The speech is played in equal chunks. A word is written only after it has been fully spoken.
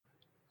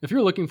If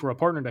you're looking for a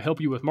partner to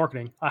help you with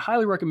marketing, I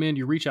highly recommend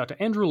you reach out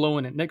to Andrew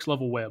Lowen at Next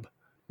Level Web.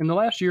 In the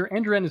last year,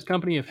 Andrew and his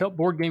company have helped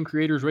board game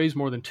creators raise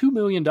more than $2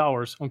 million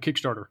on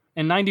Kickstarter,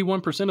 and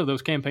 91% of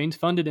those campaigns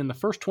funded in the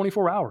first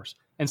 24 hours,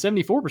 and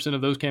 74% of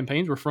those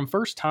campaigns were from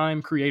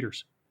first-time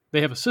creators.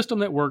 They have a system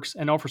that works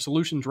and offers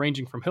solutions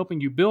ranging from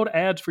helping you build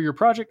ads for your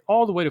project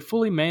all the way to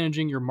fully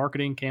managing your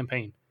marketing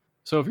campaign.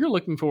 So if you're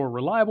looking for a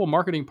reliable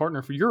marketing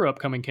partner for your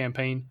upcoming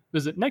campaign,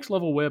 visit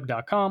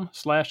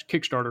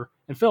nextlevelweb.com/Kickstarter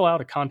and fill out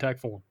a contact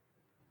form.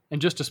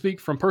 And just to speak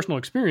from personal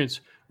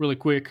experience really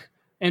quick,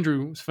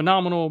 Andrew is a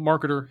phenomenal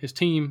marketer, his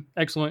team,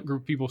 excellent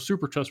group of people,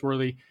 super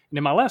trustworthy. And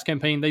in my last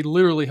campaign, they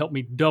literally helped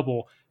me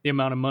double the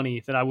amount of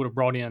money that I would have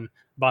brought in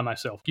by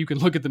myself. You can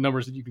look at the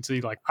numbers and you can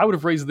see, like, I would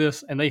have raised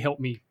this and they helped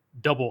me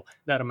double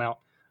that amount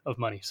of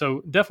money.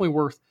 So definitely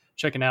worth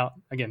checking out.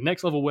 Again,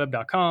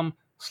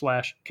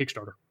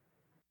 nextlevelweb.com/Kickstarter.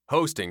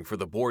 Hosting for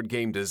the Board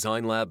Game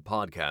Design Lab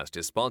podcast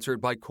is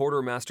sponsored by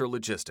Quartermaster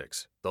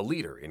Logistics, the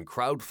leader in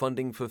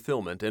crowdfunding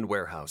fulfillment and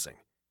warehousing.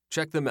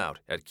 Check them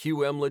out at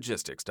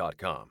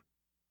qmlogistics.com.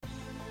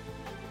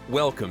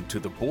 Welcome to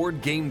the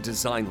Board Game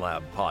Design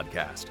Lab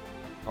podcast,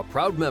 a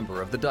proud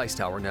member of the Dice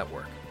Tower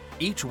Network.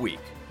 Each week,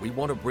 we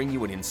want to bring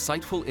you an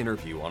insightful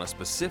interview on a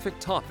specific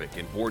topic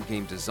in board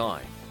game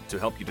design to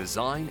help you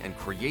design and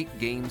create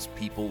games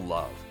people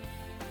love.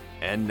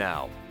 And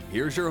now,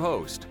 here's your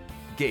host,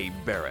 Gabe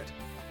Barrett.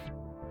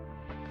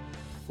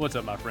 What's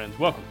up, my friends?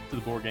 Welcome to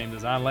the Board Game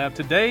Design Lab.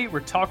 Today,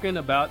 we're talking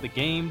about the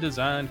game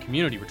design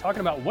community. We're talking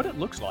about what it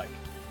looks like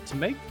to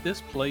make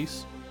this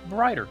place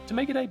brighter, to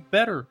make it a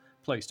better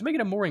place, to make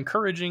it a more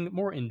encouraging,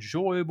 more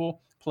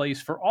enjoyable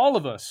place for all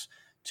of us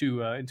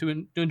to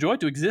enjoy,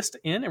 to exist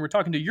in. And we're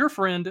talking to your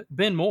friend,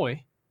 Ben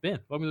Moy.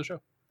 Ben, welcome to the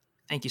show.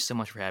 Thank you so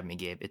much for having me,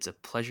 Gabe. It's a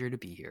pleasure to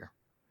be here.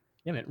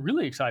 Yeah, man,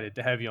 really excited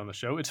to have you on the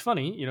show. It's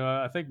funny,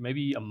 I think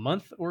maybe a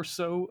month or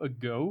so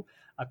ago,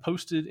 I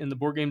posted in the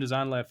Board Game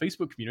Design Lab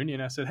Facebook community,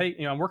 and I said, hey,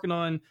 I'm working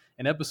on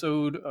an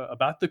episode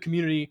about the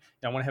community.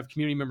 I want to have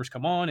community members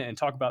come on and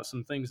talk about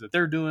some things that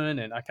they're doing,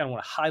 and I kind of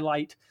want to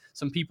highlight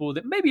some people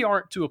that maybe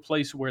aren't to a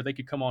place where they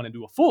could come on and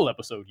do a full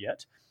episode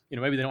yet.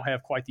 Maybe they don't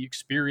have quite the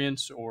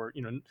experience or,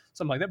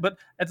 something like that. But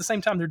at the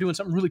same time, they're doing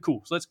something really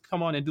cool. So let's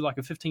come on and do like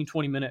a 15,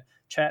 20-minute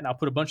chat, and I'll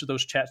put a bunch of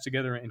those chats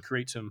together and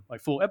create some like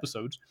full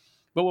episodes.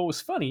 But what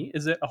was funny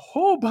is that a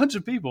whole bunch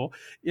of people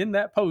in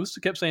that post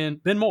kept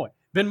saying, Ben Moy,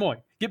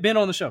 get Ben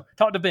on the show.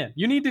 Talk to Ben.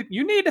 You need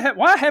to have,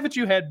 why haven't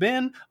you had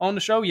Ben on the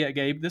show yet,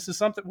 Gabe? This is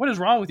something, what is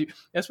wrong with you?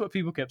 That's what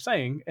people kept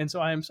saying. And so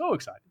I am so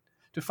excited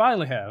to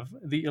finally have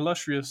the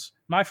illustrious,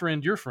 my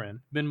friend, your friend,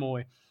 Ben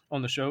Moy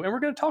on the show. And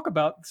we're going to talk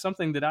about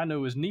something that I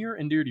know is near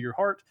and dear to your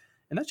heart.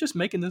 And that's just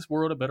making this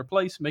world a better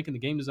place, making the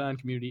game design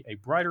community a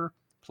brighter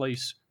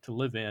place to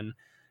live in.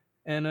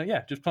 And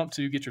just pumped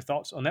to get your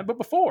thoughts on that. But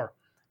before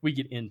we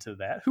get into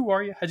that, who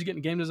are you? How'd you get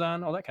into game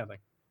design? All that kind of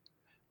thing.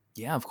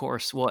 Yeah, of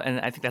course. Well,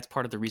 and I think that's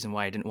part of the reason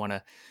why I didn't want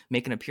to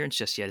make an appearance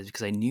just yet, is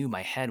because I knew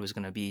my head was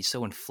going to be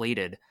so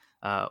inflated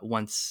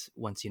once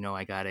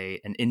I got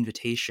an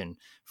invitation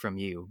from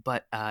you.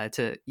 But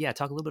to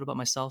talk a little bit about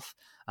myself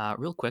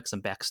real quick,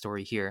 some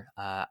backstory here.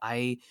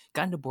 I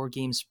got into board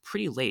games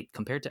pretty late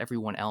compared to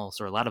everyone else,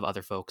 or a lot of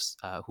other folks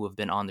who have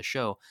been on the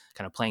show,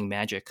 kind of playing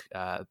Magic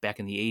back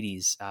in the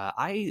 80s.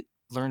 I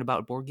learned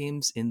about board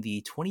games in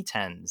the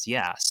 2010s.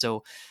 Yeah.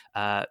 So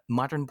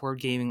modern board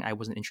gaming, I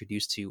wasn't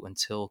introduced to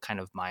until kind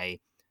of my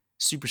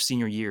super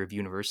senior year of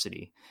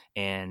university.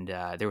 And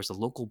there was a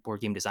local board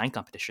game design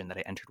competition that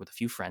I entered with a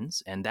few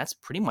friends. And that's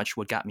pretty much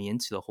what got me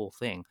into the whole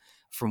thing.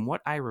 From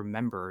what I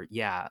remember,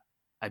 I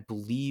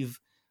believe,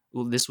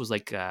 this was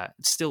like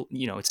still,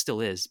 it still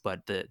is,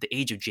 but the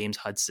age of James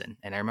Hudson.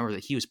 And I remember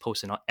that he was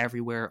posting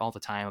everywhere all the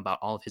time about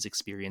all of his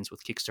experience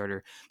with Kickstarter.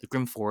 The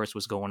Grim Forest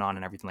was going on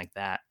and everything like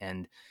that.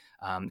 And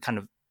kind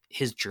of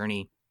his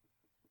journey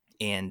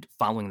and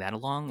following that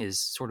along is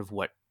sort of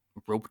what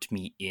roped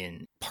me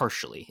in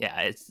partially.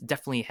 Yeah, it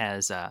definitely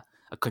has a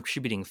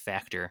contributing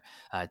factor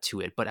to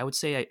it. But I would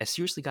say I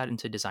seriously got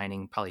into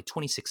designing probably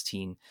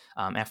 2016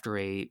 after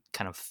a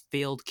kind of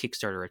failed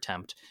Kickstarter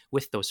attempt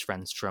with those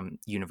friends from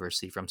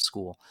university, from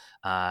school.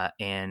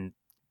 And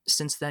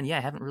since then,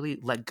 I haven't really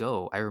let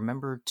go. I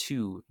remember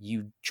too,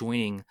 you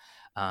joining,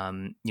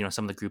 some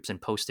of the groups and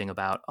posting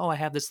about, I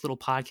have this little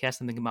podcast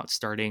I'm thinking about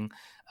starting,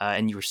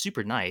 and you were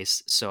super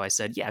nice. So I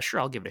said, yeah, sure,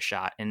 I'll give it a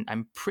shot. And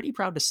I'm pretty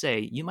proud to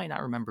say, you might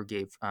not remember,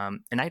 Gabe,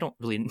 and I don't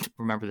really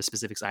remember the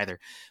specifics either,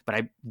 but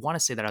I want to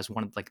say that I was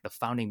one of like the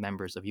founding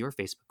members of your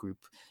Facebook group,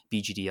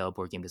 BGDL,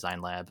 Board Game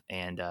Design Lab.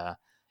 And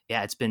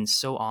it's been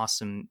so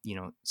awesome,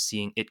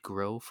 seeing it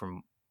grow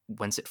from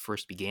whence it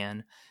first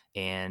began.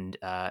 And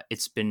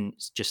it's been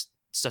just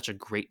such a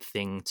great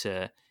thing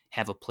to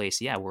have a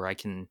place, where I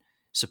can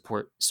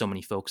support so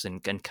many folks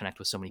and connect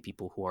with so many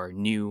people who are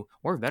new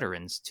or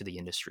veterans to the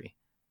industry.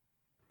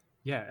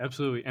 Yeah,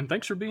 absolutely. And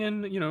thanks for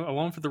being,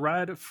 along for the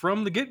ride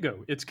from the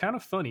get-go. It's kind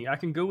of funny. I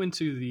can go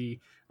into the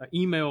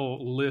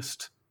email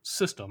list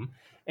system,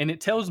 and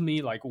it tells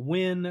me like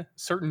when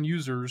certain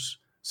users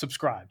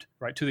subscribed,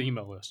 right, to the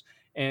email list.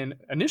 And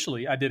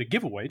initially, I did a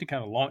giveaway to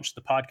kind of launch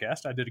the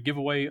podcast. I did a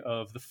giveaway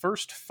of the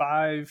first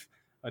 5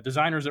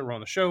 designers that were on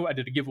the show. I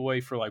did a giveaway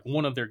for like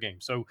one of their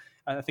games. So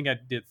I think I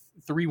did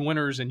 3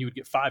 winners, and you would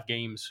get 5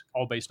 games,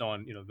 all based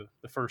on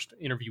the first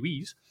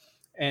interviewees.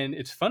 And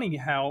it's funny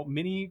how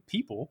many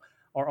people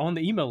are on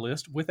the email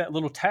list with that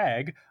little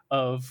tag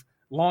of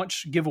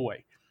launch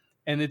giveaway.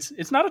 And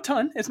it's not a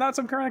ton. It's not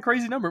some kind of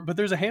crazy number, but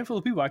there's a handful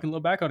of people I can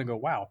look back on and go,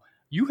 wow,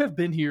 you have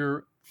been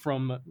here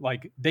from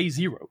like day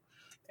 0.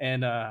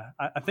 And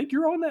I think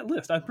you're on that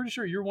list. I'm pretty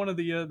sure you're one of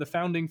the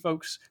founding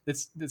folks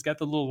that's got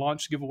the little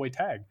launch giveaway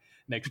tag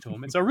next to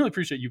them. And so I really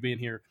appreciate you being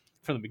here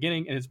from the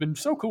beginning. And it's been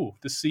so cool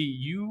to see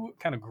you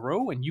kind of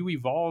grow and you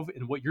evolve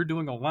in what you're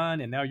doing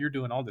online. And now you're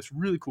doing all this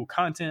really cool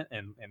content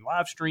and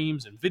live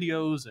streams and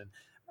videos, and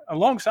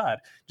alongside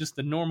just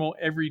the normal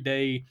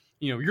everyday,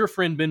 your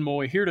friend Ben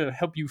Moy here to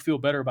help you feel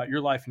better about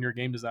your life and your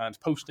game designs,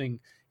 posting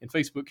in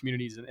Facebook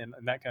communities and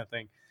that kind of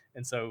thing.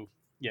 And so,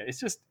 yeah, it's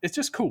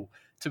just cool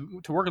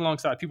to work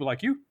alongside people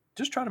like you,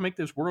 just try to make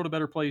this world a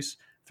better place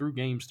through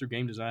games, through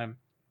game design.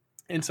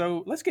 And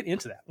so let's get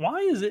into that. Why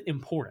is it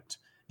important,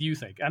 do you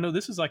think? I know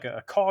this is like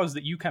a cause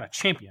that you kind of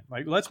champion.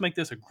 Like, let's make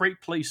this a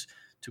great place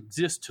to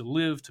exist, to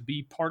live, to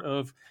be part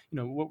of,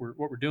 what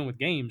we're doing with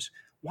games.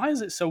 Why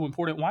is it so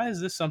important? Why is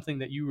this something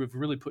that you have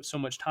really put so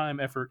much time,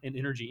 effort, and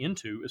energy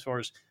into as far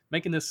as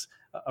making this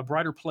a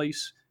brighter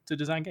place to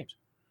design games?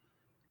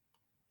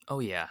 Oh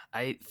yeah,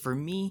 for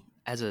me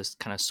as a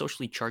kind of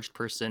socially charged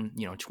person,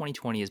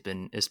 2020 has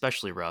been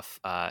especially rough.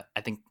 I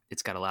think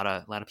it's got a lot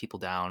of people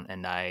down,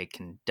 and I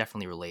can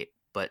definitely relate.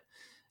 But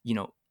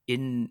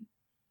in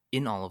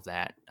all of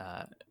that,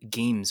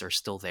 games are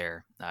still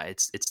there.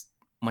 It's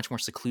much more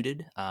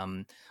secluded,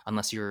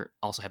 unless you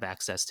also have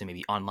access to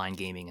maybe online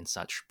gaming and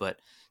such. But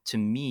to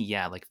me,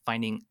 yeah, like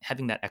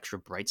having that extra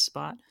bright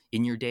spot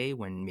in your day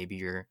when maybe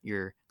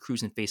you're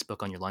cruising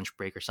Facebook on your lunch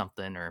break or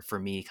something, or for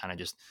me, kind of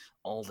just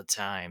all the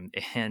time,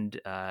 and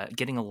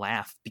getting a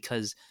laugh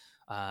because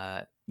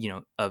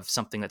of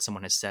something that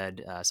someone has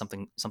said,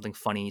 something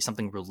funny,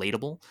 something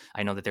relatable.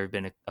 I know that there have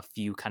been a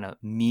few kind of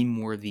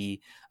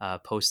meme-worthy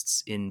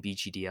posts in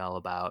BGDL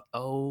about,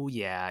 oh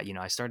yeah,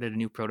 I started a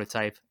new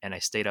prototype and I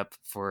stayed up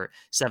for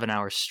 7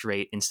 hours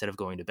straight instead of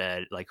going to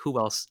bed. Like, who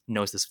else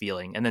knows this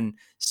feeling? And then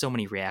so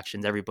many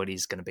reactions.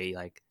 Everybody's going to be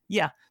like,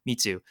 yeah, me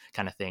too,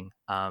 kind of thing.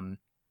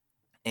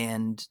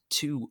 And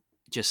two,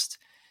 just,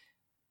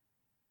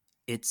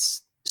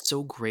 it's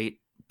so great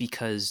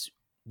because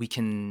we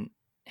can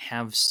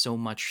have so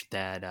much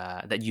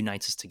that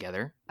unites us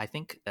together. I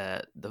think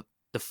the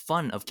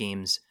fun of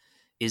games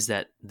is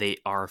that they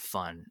are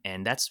fun,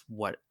 and that's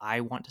what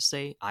I want to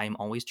say I'm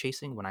always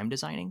chasing when I'm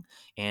designing.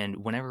 And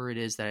whenever it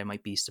is that I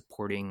might be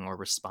supporting or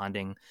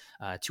responding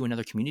to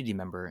another community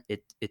member,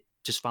 it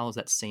just follows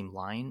that same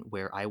line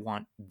where I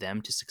want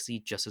them to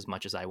succeed just as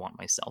much as I want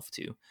myself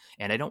to.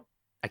 And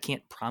I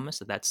can't promise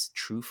that that's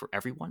true for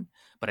everyone,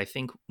 but I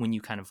think when you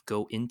kind of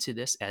go into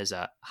this as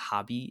a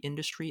hobby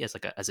industry, as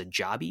a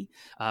jobby,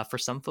 for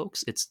some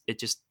folks, it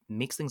just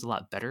makes things a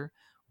lot better,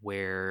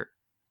 where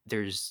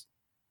there's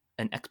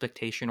an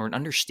expectation or an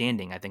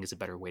understanding, I think is a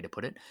better way to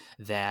put it,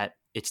 that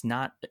it's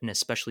not an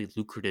especially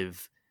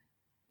lucrative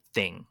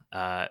thing.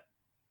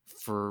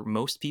 For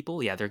most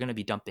people, yeah, they're going to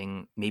be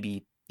dumping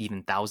maybe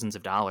even thousands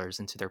of dollars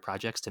into their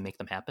projects to make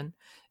them happen.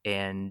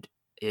 And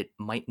it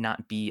might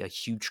not be a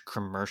huge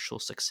commercial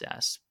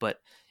success, but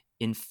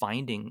in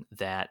finding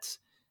that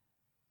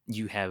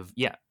you have,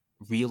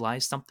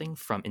 realized something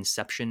from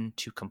inception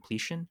to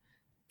completion,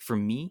 for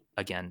me,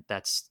 again,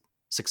 that's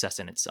success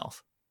in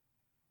itself.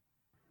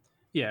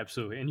 Yeah,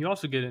 absolutely. And you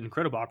also get an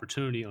incredible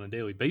opportunity on a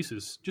daily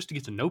basis just to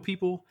get to know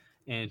people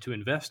and to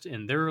invest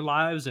in their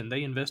lives, and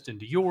they invest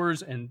into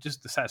yours, and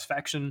just the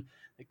satisfaction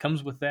that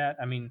comes with that.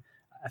 I mean,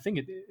 I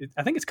think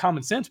it's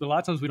common sense, but a lot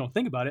of times we don't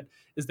think about it,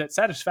 is that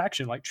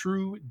satisfaction, like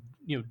true,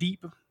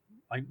 deep,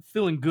 like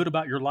feeling good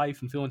about your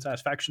life and feeling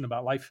satisfaction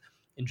about life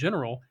in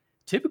general,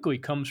 typically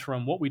comes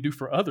from what we do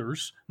for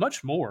others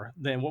much more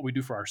than what we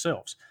do for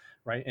ourselves,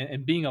 right?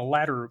 And being a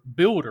ladder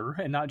builder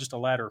and not just a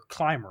ladder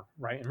climber,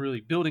 right? And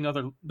really building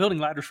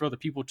ladders for other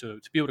people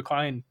to be able to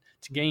climb,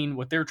 to gain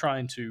what they're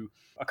trying to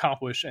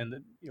accomplish,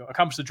 and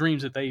accomplish the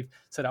dreams that they've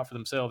set out for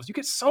themselves. You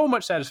get so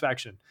much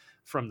satisfaction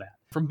from that,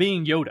 from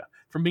being Yoda,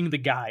 from being the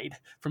guide,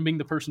 from being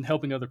the person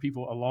helping other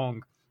people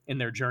along in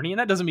their journey. And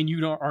that doesn't mean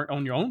you aren't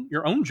on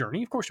your own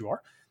journey. Of course you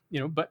are,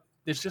 but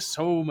there's just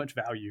so much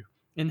value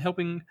in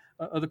helping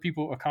other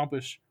people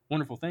accomplish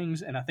wonderful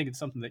things. And I think it's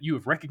something that you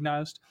have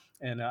recognized.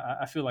 And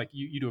I feel like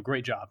you do a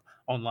great job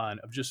online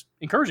of just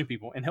encouraging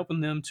people and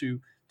helping them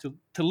to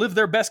live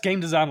their best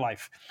game design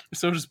life,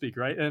 so to speak,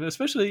 right? And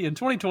especially in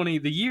 2020,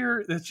 the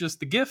year that's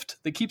just the gift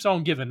that keeps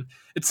on giving,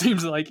 it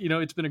seems like,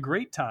 it's been a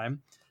great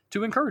time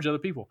to encourage other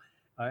people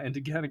and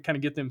to kind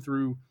of get them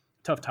through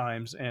tough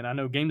times. And I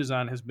know game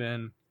design has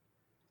been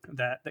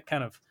that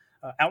kind of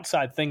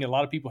outside thing that a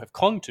lot of people have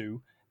clung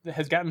to, that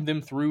has gotten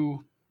them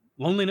through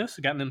loneliness,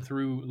 gotten them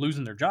through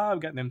losing their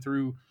job, gotten them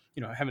through,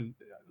 having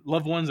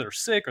loved ones that are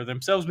sick or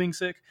themselves being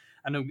sick.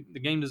 I know the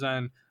game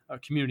design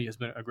community has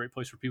been a great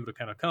place for people to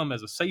kind of come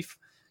as a safe,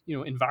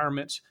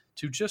 environment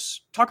to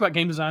just talk about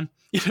game design,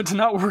 to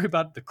not worry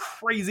about the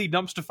crazy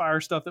dumpster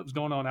fire stuff that was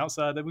going on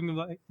outside, that we can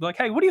be like,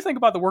 hey, what do you think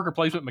about the worker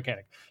placement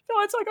mechanic?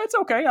 It's like, it's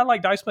okay. I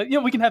like dice play.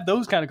 We can have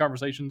those kind of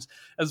conversations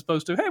as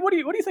opposed to, hey, what do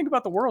you think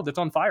about the world that's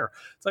on fire?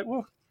 It's like,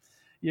 well,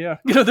 yeah,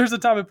 there's a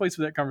time and place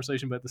for that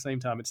conversation, but at the same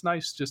time, it's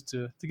nice just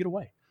to get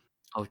away.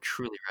 Oh,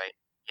 truly right.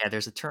 Yeah,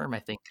 there's a term, I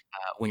think,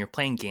 when you're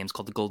playing games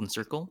called the golden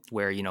circle,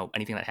 where,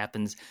 anything that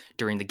happens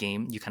during the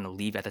game, you kind of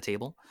leave at the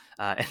table.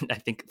 And I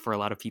think for a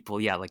lot of people,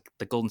 yeah, like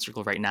the golden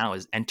circle right now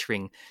is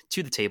entering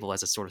to the table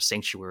as a sort of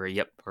sanctuary,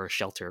 or a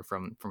shelter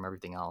from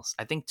everything else.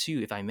 I think,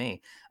 too, if I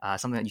may,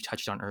 something that you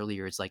touched on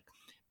earlier is like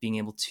being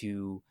able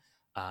to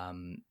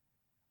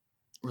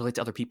relate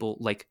to other people.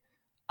 Like,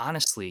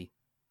 honestly,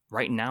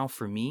 right now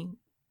for me,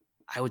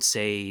 I would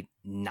say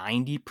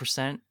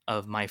 90%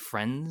 of my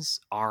friends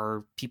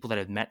are people that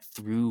I've met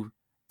through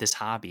this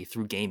hobby,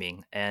 through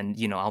gaming. And,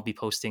 I'll be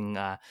posting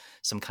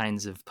some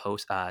kinds of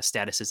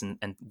statuses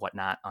and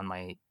whatnot on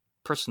my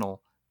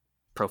personal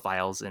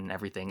profiles and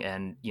everything.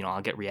 And,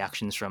 I'll get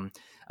reactions from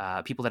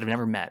people that I've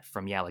never met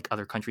from, like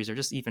other countries or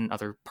just even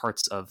other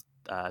parts of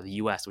the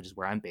US, which is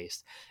where I'm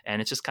based.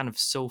 And it's just kind of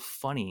so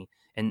funny.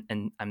 And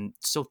I'm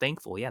so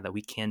thankful, that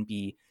we can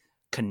be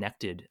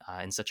connected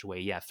in such a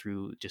way,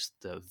 through just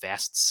the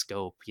vast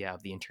scope,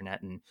 of the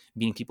internet, and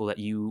meeting people that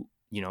you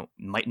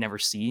might never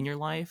see in your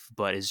life,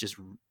 but is just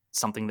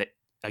something that,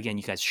 again,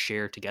 you guys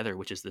share together,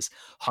 which is this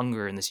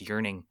hunger and this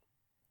yearning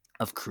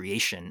of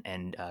creation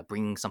and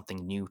bringing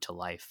something new to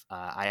life.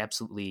 I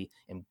absolutely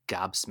am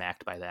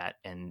gobsmacked by that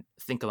and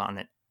think about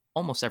it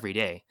almost every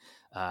day,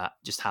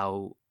 just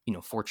how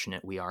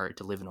fortunate we are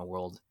to live in a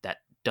world that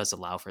does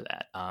allow for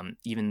that.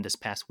 Even this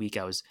past week,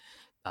 I was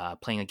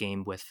playing a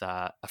game with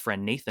a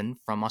friend, Nathan,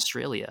 from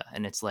Australia.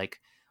 And it's like,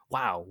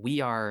 wow,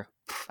 we are,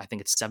 I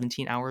think it's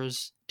 17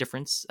 hours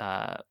difference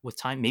with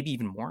time, maybe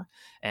even more.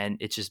 And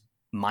it's just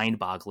mind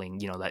boggling,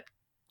 that,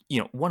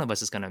 one of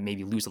us is going to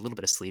maybe lose a little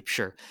bit of sleep,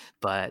 sure.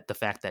 But the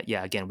fact that,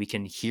 again, we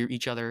can hear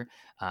each other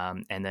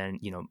and then,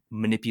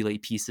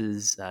 manipulate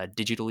pieces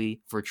digitally,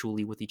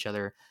 virtually with each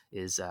other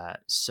is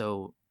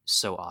so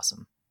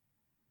awesome.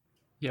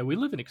 Yeah, we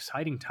live in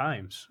exciting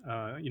times.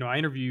 I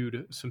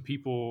interviewed some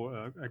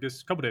people, I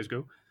guess, a couple days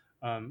ago,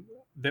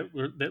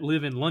 that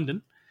live in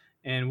London,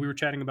 and we were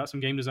chatting about some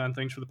game design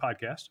things for the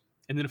podcast.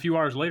 And then a few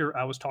hours later,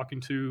 I was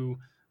talking to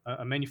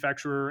a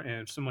manufacturer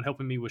and someone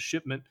helping me with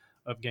shipment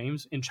of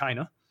games in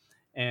China.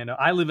 And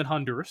I live in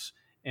Honduras,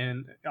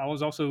 and I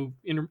was also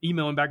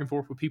emailing back and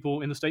forth with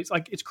people in the States.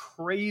 Like, it's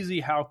crazy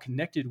how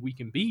connected we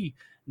can be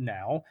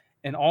now,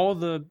 and all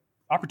the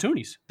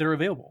opportunities that are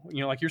available.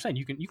 Like you're saying,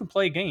 you can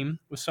play a game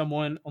with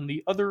someone on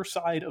the other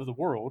side of the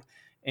world,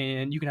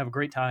 and you can have a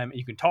great time, and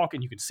you can talk,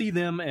 and you can see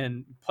them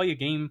and play a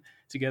game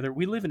together.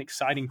 We live in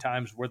exciting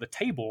times where the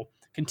table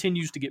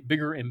continues to get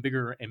bigger and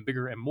bigger and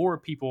bigger, and more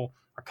people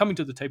are coming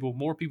to the table.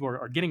 More people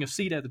are getting a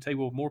seat at the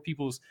table. More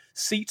people's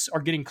seats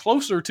are getting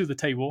closer to the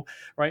table,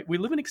 right? We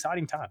live in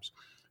exciting times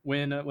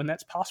when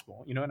that's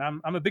possible, and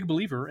I'm a big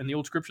believer in the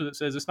old scripture that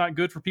says it's not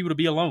good for people to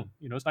be alone.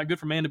 It's not good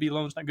for man to be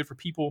alone. It's not good for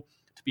people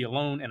to be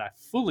alone. And I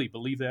fully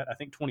believe that. I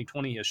think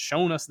 2020 has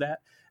shown us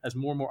that, as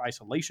more and more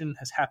isolation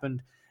has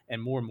happened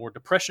and more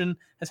depression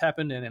has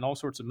happened, and all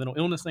sorts of mental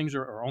illness things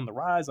are on the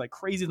rise. Like,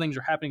 crazy things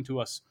are happening to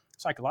us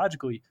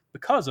psychologically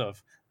because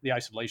of the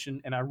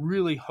isolation. And I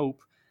really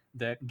hope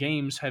that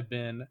games have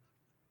been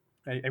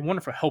a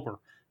wonderful helper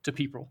to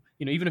people,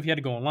 even if you had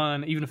to go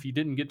online, even if you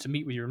didn't get to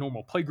meet with your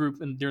normal play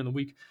group during the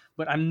week.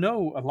 But I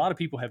know a lot of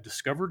people have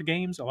discovered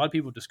games. A lot of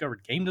people have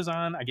discovered game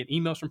design. I get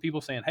emails from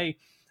people saying, hey,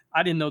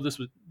 I didn't know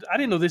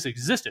this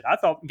existed. I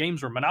thought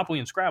games were Monopoly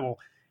and Scrabble.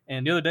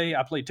 And the other day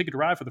I played Ticket to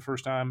Ride for the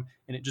first time,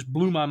 and it just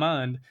blew my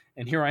mind.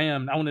 And here I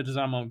am. I want to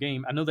design my own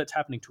game. I know that's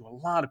happening to a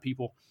lot of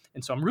people.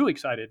 And so I'm really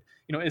excited.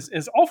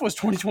 As awful as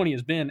 2020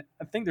 has been,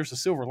 I think there's a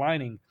silver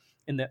lining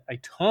in that a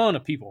ton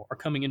of people are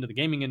coming into the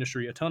gaming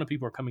industry. A ton of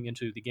people are coming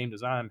into the game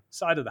design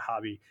side of the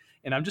hobby.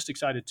 And I'm just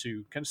excited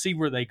to kind of see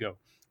where they go,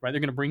 right? They're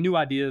going to bring new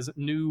ideas,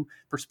 new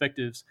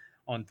perspectives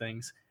on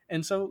things.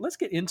 And so let's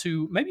get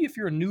into, maybe if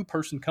you're a new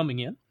person coming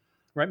in,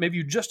 right? Maybe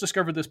you just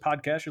discovered this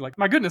podcast. You're like,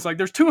 my goodness, like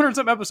there's 200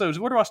 some episodes.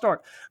 Where do I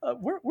start?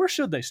 Where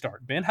should they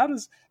start, Ben? How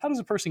does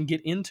a person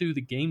get into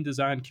the game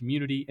design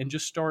community and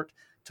just start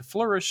to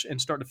flourish and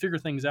start to figure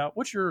things out?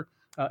 What's your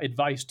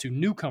advice to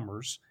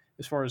newcomers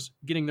as far as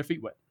getting their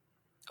feet wet?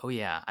 Oh,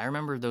 yeah. I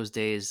remember those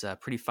days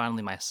pretty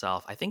fondly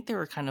myself. I think there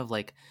were kind of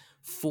like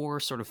 4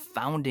 sort of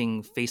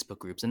founding Facebook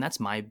groups, and that's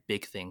my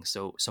big thing.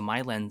 So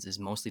my lens is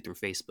mostly through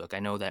Facebook. I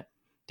know that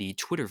the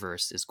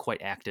Twitterverse is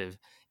quite active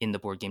in the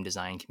board game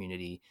design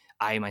community.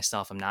 I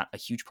myself am not a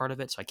huge part of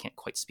it, so I can't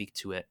quite speak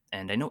to it.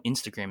 And I know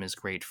Instagram is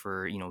great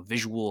for,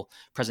 visual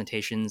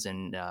presentations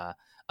and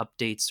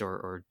updates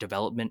or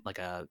development, like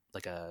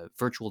a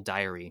virtual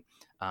diary.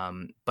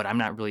 But I'm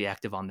not really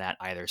active on that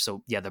either.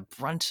 So yeah, the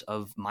brunt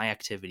of my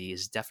activity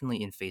is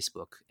definitely in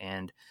Facebook.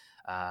 And,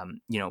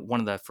 one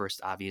of the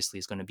first obviously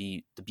is going to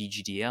be the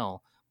BGDL,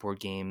 Board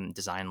Game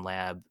Design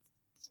Lab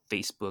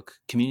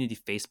community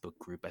Facebook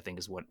group, I think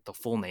is what the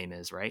full name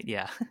is, right?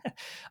 Yeah.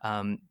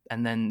 And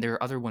then there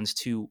are other ones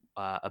too.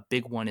 A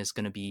big one is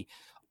going to be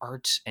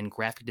art and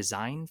graphic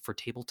design for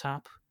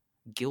tabletop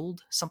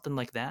guild, something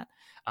like that.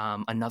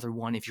 Another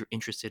one, if you're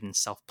interested in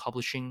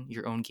self-publishing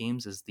your own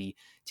games, is the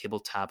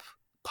tabletop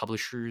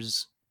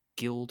publishers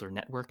guild or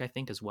network, I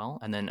think, as well.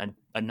 And then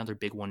another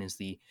big one is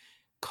the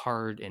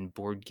card and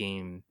board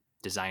game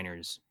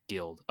designers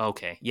guild.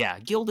 Okay, yeah,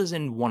 guild is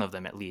in one of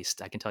them, at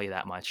least I can tell you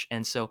that much.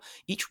 And so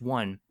each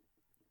one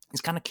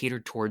is kind of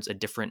catered towards a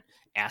different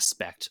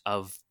aspect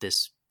of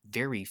this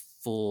very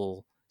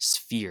full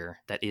sphere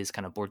that is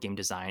kind of board game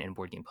design and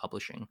board game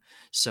publishing.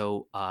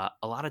 So a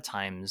lot of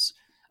times,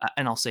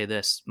 and I'll say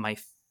this, my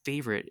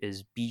favorite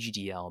is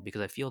BGDL,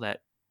 because I feel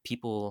that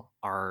people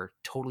are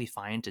totally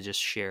fine to just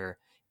share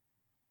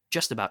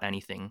just about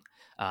anything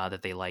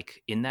that they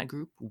like in that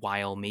group,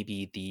 while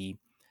maybe the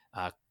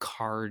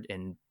card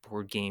and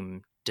board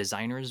game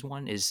designers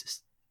one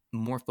is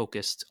more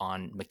focused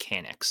on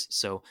mechanics.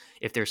 So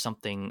if there's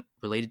something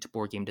related to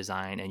board game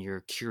design and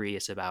you're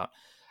curious about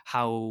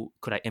how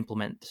could I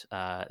implement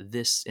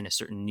this in a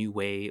certain new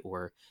way,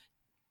 or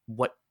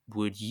what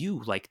would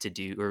you like to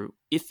do, or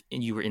if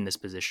you were in this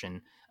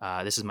position,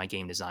 this is my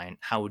game design,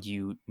 how would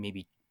you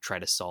maybe try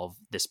to solve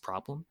this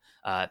problem?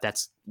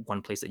 That's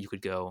one place that you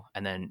could go.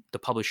 And then the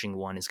publishing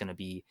one is going to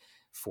be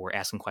for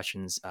asking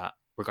questions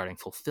regarding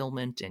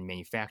fulfillment and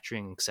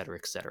manufacturing, et cetera,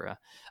 et cetera.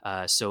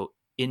 So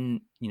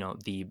in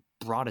the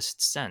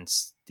broadest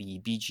sense, the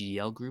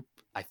BGDL group,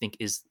 I think,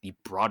 is the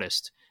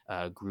broadest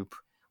group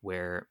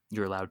where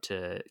you're allowed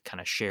to kind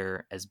of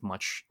share as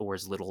much or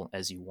as little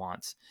as you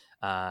want.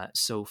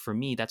 So for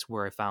me, that's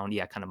where I found,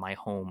 kind of my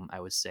home, I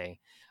would say.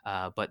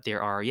 But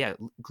there are,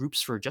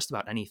 groups for just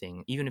about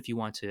anything. Even if you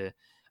want to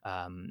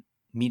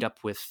meet up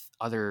with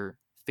other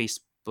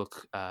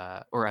Facebook,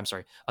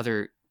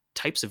 other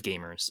types of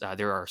gamers.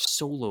 There are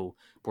solo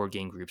board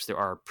game groups. There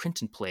are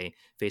print and play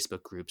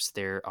Facebook groups.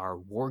 There are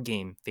war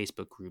game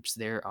Facebook groups.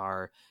 There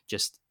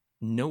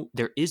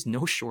is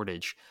no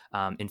shortage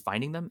in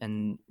finding them.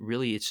 And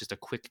really, it's just a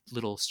quick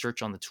little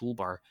search on the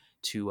toolbar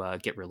to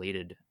get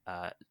related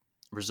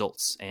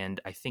results.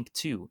 And I think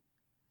too,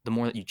 the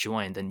more that you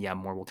join, then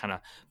more will kind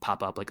of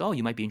pop up like, oh,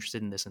 you might be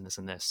interested in this and this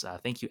and this.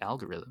 Thank you,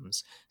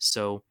 algorithms.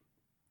 So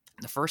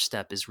the first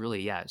step is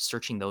really,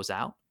 searching those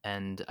out.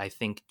 And I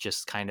think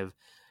just kind of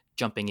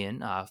jumping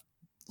in.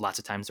 Lots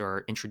of times there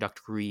are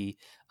introductory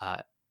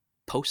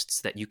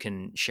posts that you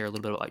can share a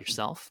little bit about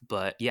yourself.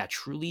 But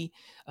truly,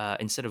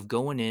 instead of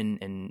going in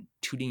and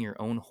tooting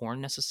your own horn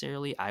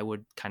necessarily, I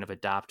would kind of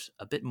adopt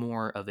a bit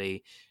more of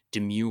a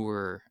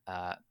demure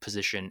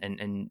position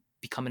and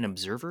become an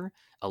observer,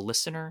 a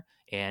listener,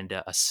 and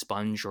a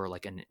sponge, or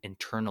like an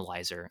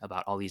internalizer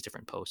about all these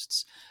different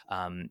posts.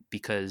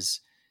 Because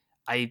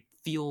I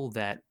feel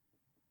that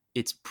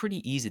it's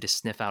pretty easy to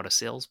sniff out a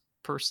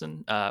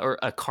salesperson or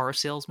a car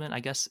salesman, I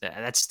guess.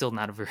 That's still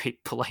not a very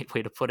polite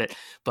way to put it.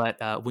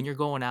 But when you're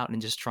going out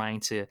and just trying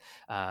to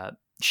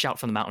shout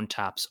from the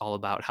mountaintops all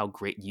about how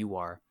great you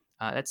are,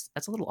 that's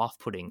a little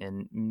off-putting.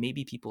 And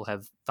maybe people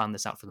have found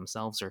this out for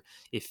themselves. Or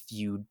if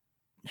you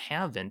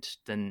haven't,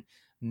 then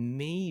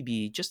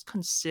maybe just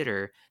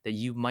consider that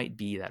you might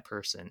be that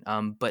person.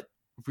 But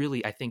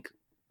really, I think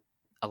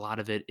a lot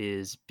of it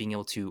is being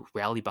able to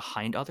rally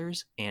behind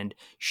others and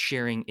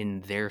sharing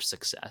in their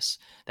success.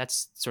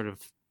 That's sort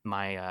of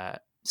my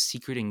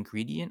secret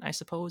ingredient, I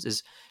suppose,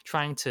 is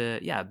trying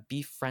to,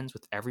 be friends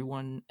with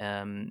everyone,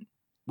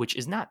 which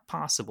is not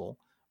possible,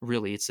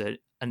 really. It's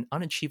an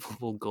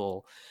unachievable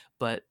goal.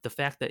 But the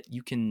fact that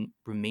you can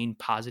remain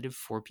positive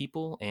for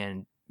people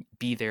and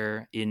be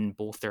there in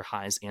both their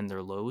highs and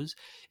their lows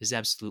is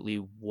absolutely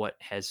what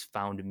has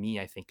found me,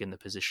 I think, in the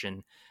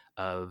position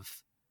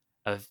of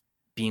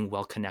being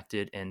well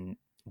connected and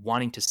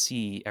wanting to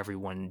see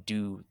everyone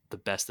do the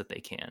best that they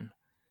can.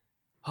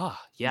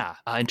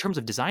 In terms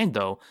of design,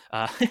 though,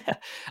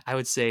 I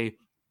would say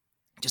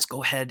just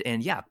go ahead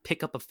and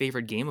pick up a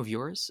favorite game of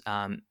yours.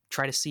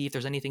 Try to see if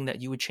there's anything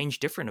that you would change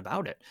different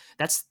about it.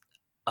 That's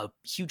a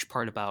huge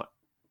part about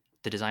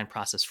the design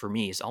process for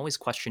me, is always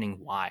questioning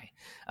why,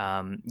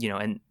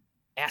 and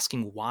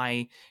asking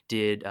why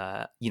did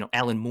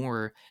Alan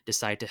Moore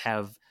decide to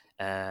have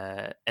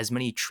as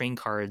many train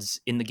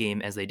cards in the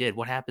game as they did?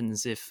 What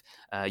happens if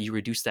you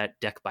reduce that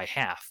deck by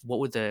half? What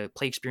would the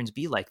play experience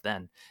be like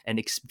then? And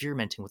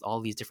experimenting with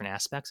all these different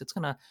aspects, it's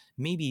going to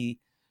maybe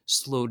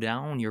slow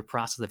down your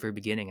process at the very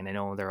beginning. And I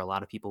know there are a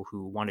lot of people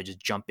who want to just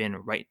jump in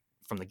right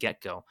from the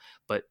get-go,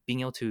 but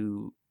being able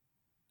to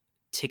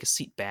take a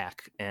seat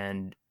back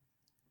and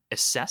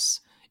assess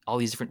all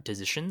these different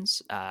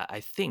decisions,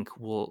 I think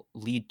will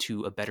lead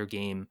to a better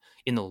game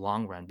in the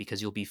long run,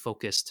 because you'll be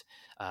focused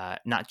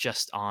not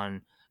just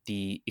on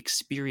the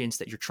experience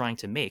that you're trying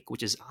to make,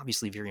 which is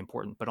obviously very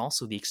important, but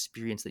also the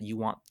experience that you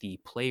want the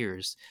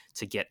players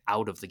to get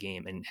out of the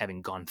game and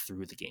having gone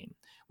through the game,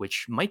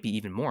 which might be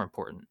even more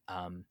important.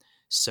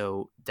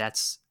 So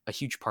that's a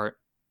huge part.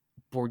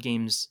 Board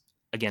games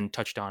again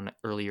touched on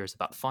earlier is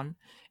about fun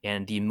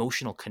and the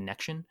emotional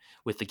connection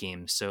with the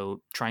game.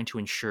 So trying to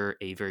ensure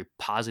a very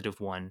positive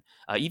one,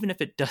 even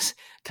if it does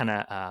kind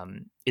of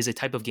is a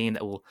type of game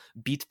that will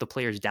beat the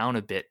players down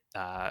a bit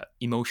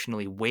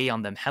emotionally, weigh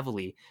on them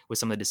heavily with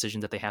some of the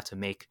decisions that they have to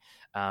make,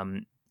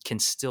 can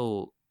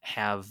still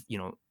have,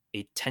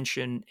 a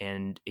tension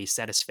and a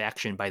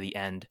satisfaction by the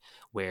end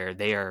where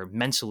they are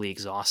mentally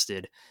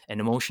exhausted and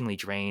emotionally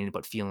drained,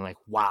 but feeling like,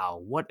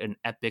 wow, what an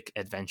epic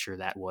adventure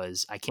that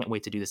was. I can't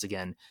wait to do this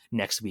again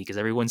next week. Is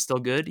everyone still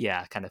good?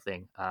 Yeah, kind of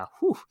thing.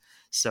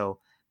 So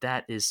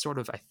that is sort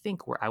of, I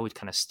think, where I would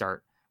kind of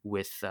start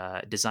with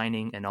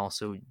designing and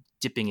also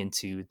dipping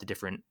into the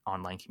different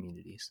online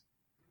communities.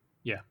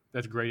 Yeah,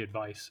 that's great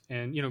advice.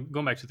 And,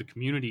 going back to the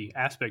community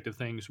aspect of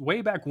things,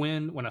 way back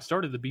when I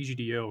started the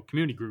BGDL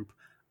community group,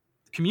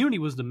 community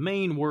was the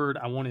main word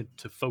I wanted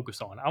to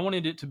focus on. I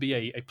wanted it to be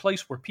a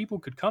place where people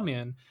could come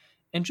in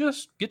and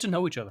just get to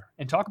know each other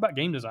and talk about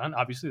game design.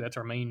 Obviously, that's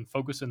our main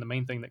focus and the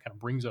main thing that kind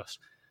of brings us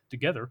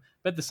together.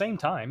 But at the same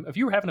time, if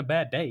you were having a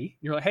bad day,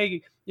 you're like,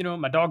 hey,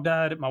 my dog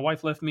died, my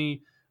wife left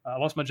me, I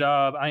lost my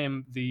job, I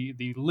am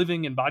the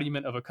living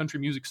embodiment of a country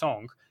music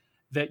song,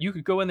 that you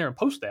could go in there and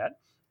post that,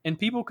 and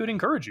people could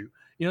encourage you.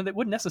 That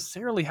wouldn't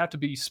necessarily have to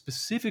be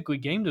specifically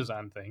game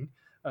design thing,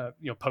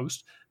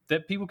 post,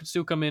 that people could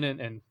still come in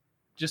and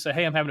just say,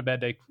 hey, I'm having a bad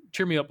day,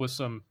 cheer me up with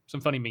some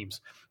funny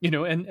memes,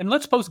 and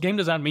let's post game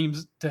design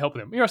memes to help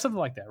them, something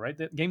like that, right?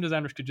 That game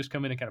designers could just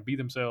come in and kind of be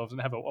themselves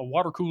and have a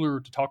water cooler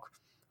to talk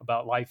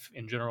about life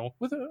in general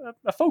with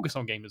a focus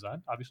on game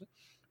design, obviously,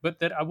 but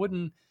that I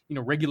wouldn't,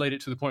 regulate it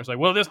to the point it's like,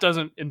 well, this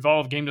doesn't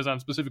involve game design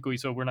specifically,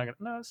 so we're not going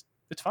to, no,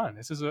 it's fine.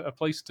 This is a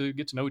place to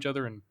get to know each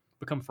other and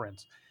become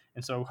friends.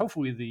 And so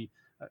hopefully the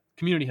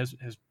community has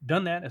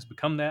done that, has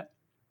become that.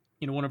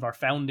 One of our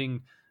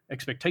founding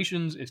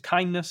expectations is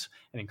kindness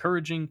and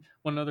encouraging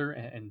one another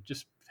and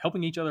just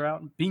helping each other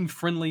out, being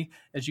friendly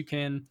as you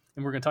can.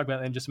 And we're going to talk about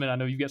that in just a minute. I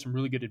know you've got some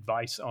really good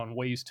advice on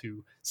ways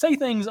to say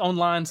things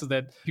online so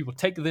that people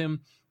take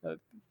them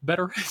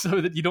better,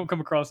 so that you don't come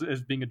across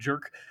as being a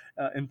jerk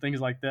and things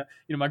like that.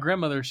 My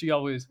grandmother, she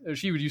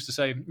would used to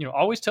say,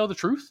 always tell the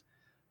truth,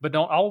 but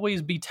don't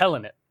always be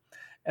telling it.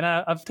 And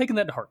I've taken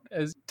that to heart,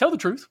 as tell the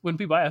truth when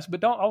people ask,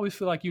 but don't always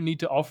feel like you need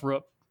to offer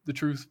up the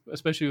truth,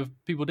 especially if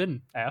people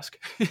didn't ask,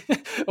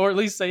 or at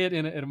least say it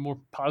in a more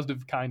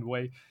positive kind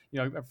way.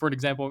 For an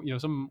example,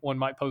 someone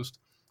might post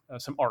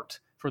some art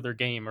for their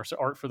game or some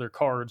art for their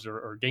cards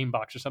or game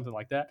box or something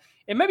like that.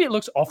 And maybe it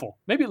looks awful.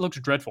 Maybe it looks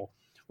dreadful.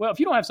 Well, if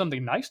you don't have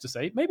something nice to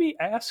say, maybe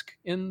ask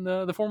in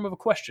the form of a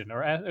question,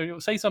 or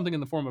say something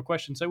in the form of a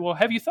question. Say, well,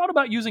 have you thought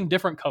about using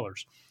different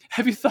colors?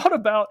 Have you thought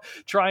about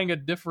trying a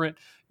different,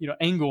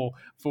 angle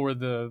for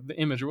the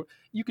image?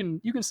 You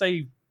can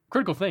say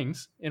critical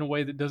things in a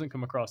way that doesn't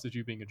come across as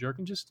you being a jerk,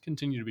 and just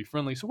continue to be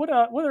friendly. So what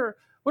are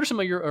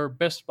some of your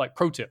best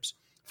pro tips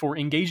for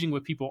engaging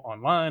with people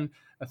online?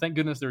 Thank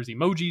goodness there's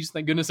emojis.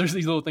 Thank goodness there's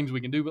these little things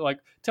we can do. But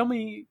tell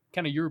me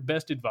kind of your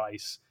best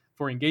advice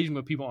for engaging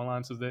with people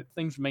online so that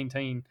things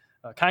maintain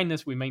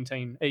kindness, we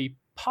maintain a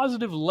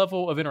positive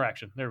level of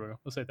interaction. There we go.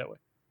 Let's say it that way.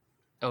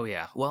 Oh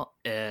yeah. Well,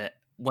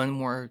 one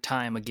more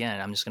time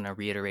again, I'm just going to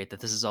reiterate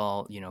that this is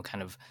all,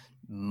 kind of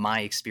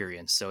my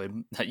experience. So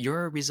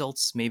your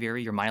results may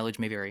vary, your mileage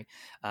may vary,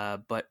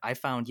 but I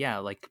found,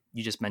 like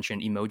you just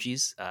mentioned,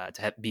 emojis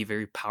to be a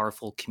very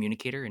powerful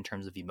communicator in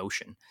terms of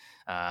emotion.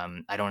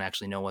 I don't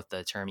actually know what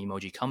the term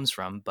emoji comes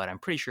from, but I'm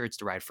pretty sure it's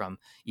derived from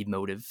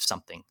emotive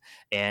something.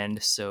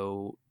 And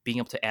so being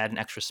able to add an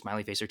extra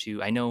smiley face or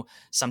two, I know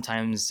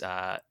sometimes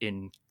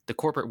in the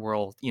corporate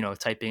world,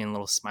 typing in a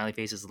little smiley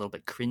face is a little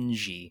bit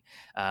cringy,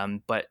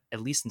 but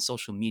at least in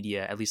social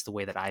media, at least the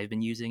way that I've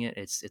been using it,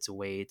 it's a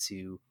way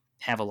to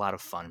have a lot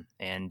of fun.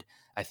 And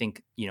I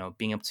think,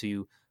 being able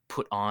to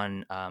put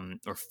on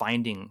or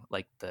finding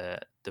the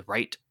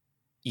right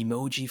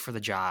emoji for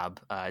the job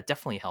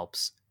definitely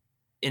helps.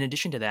 In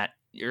addition to that,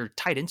 or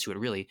tied into it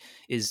really,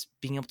 is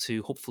being able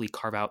to hopefully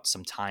carve out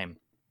some time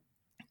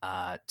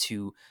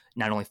to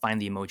not only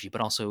find the emoji,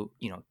 but also,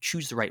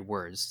 choose the right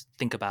words,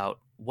 think about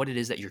what it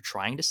is that you're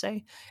trying to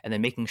say, and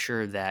then making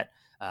sure that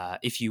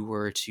if you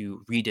were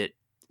to read it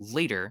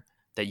later,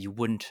 that you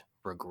wouldn't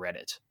regret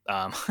it.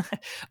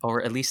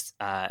 Or at least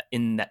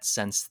in that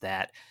sense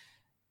that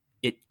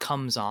it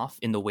comes off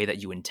in the way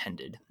that you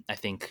intended. I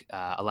think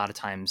a lot of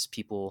times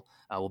people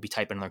will be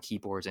typing on their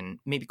keyboards and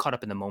maybe caught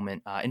up in the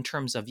moment in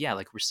terms of,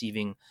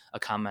 receiving a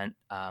comment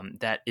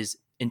that is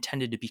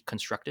intended to be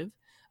constructive,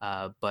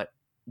 but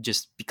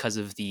just because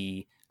of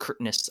the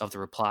curtness of the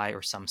reply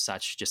or some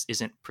such just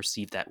isn't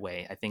perceived that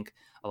way. I think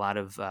a lot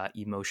of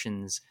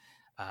emotions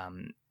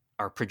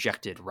are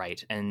projected,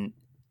 right? And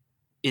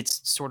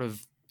it's sort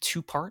of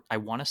two-part, I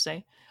want to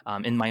say,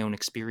 in my own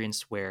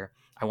experience, where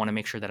I want to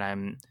make sure that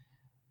I'm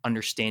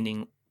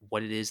understanding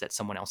what it is that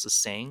someone else is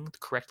saying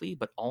correctly,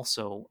 but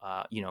also,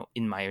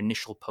 in my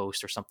initial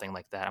post or something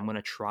like that, I'm going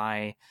to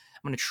try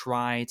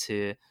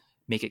to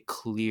make it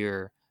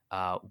clear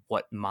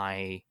what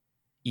my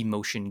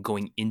emotion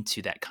going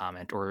into that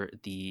comment or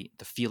the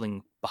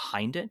feeling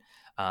behind it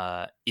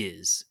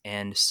is.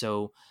 And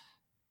so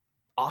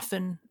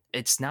often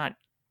it's not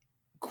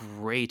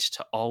great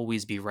to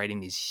always be writing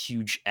these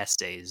huge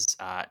essays,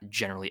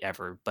 generally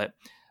ever. But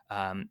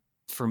um,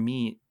 for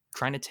me,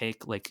 trying to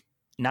take like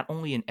not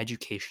only an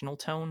educational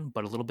tone,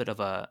 but a little bit of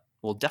a,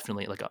 well,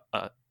 definitely like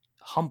a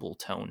humble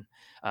tone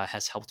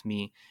has helped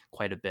me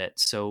quite a bit.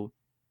 So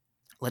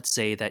let's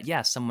say that,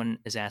 yeah, someone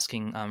is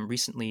asking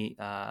recently.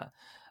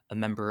 A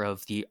member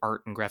of the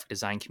art and graphic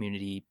design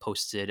community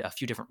posted a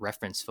few different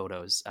reference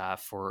photos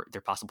for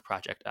their possible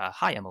project.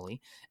 Hi, Emily.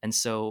 And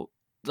so,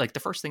 like, the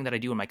first thing that I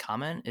do in my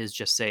comment is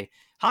just say,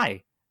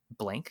 hi,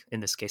 blank, in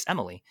this case,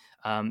 Emily,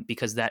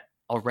 because that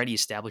already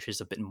establishes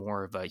a bit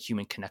more of a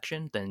human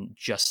connection than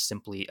just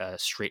simply a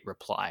straight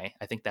reply.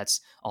 I think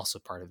that's also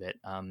part of it.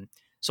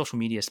 Social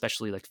media,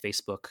 especially like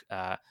Facebook,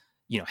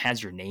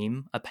 has your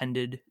name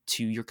appended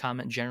to your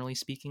comment, generally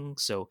speaking.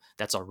 So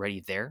that's already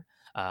there.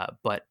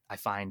 But I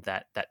find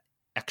that that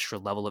extra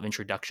level of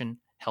introduction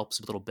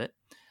helps a little bit.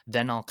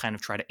 Then I'll kind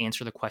of try to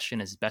answer the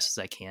question as best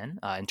as I can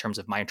in terms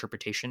of my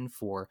interpretation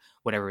for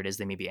whatever it is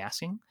they may be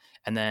asking.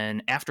 And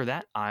then after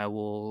that, I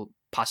will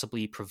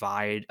possibly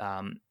provide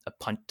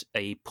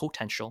a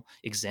potential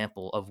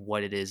example of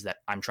what it is that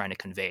I'm trying to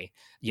convey.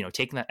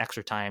 Taking that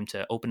extra time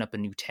to open up a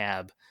new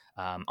tab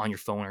on your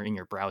phone or in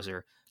your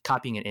browser,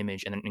 copying an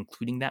image and then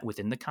including that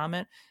within the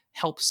comment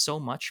helps so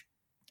much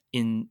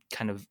in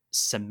kind of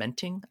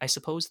cementing, I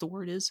suppose the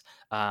word is,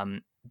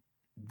 um,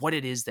 what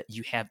it is that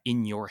you have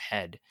in your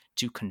head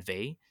to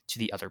convey to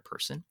the other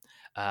person.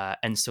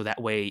 And so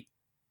that way,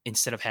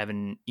 instead of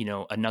having,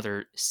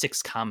 another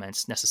 6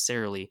 comments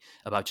necessarily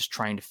about just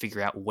trying to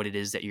figure out what it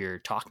is that you're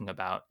talking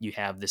about, you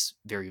have this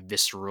very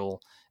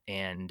visceral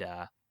and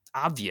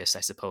obvious,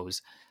 I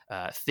suppose,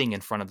 thing in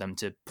front of them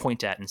to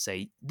point at and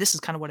say, this is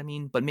kind of what I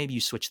mean, but maybe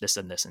you switch this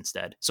and this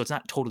instead. So it's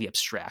not totally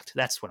abstract.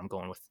 That's what I'm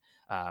going with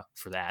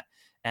for that.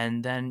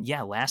 And then,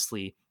 yeah,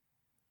 lastly,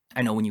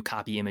 I know when you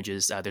copy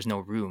images, there's no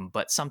room,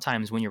 but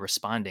sometimes when you're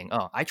responding,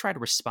 I try to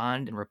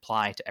respond and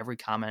reply to every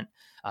comment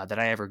that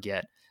I ever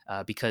get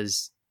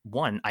because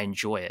one, I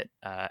enjoy it.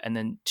 And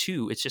then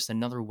two, it's just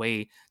another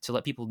way to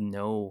let people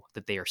know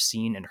that they are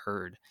seen and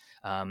heard.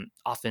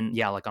 Often,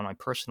 yeah, like on my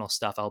personal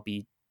stuff, I'll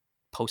be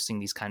posting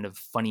these kind of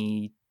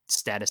funny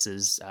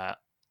statuses.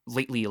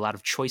 Lately, a lot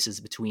of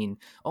choices between,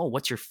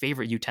 what's your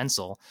favorite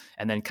utensil?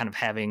 And then kind of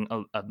having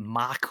a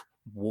mock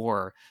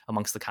war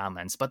amongst the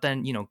comments, but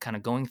then kind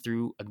of going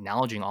through,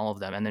 acknowledging all of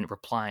them, and then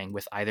replying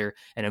with either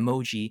an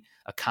emoji,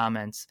 a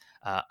comment,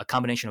 a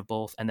combination of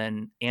both,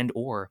 and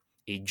or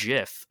a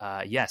GIF.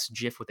 Yes,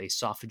 GIF with a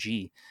soft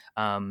G,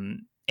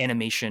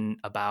 animation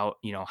about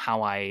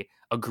how I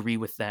agree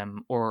with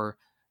them or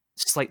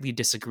slightly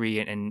disagree,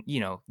 and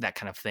that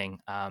kind of thing.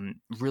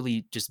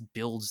 Really just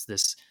builds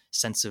this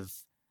sense of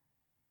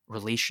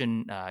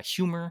relation.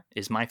 Humor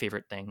is my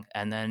favorite thing,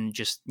 and then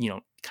just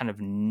kind of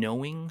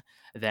knowing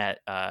that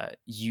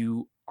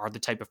you are the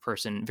type of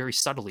person very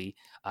subtly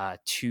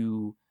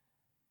to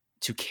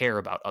care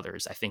about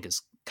others, I think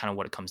is kind of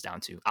what it comes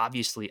down to.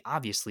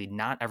 Obviously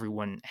not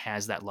everyone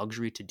has that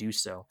luxury to do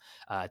so,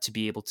 to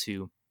be able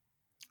to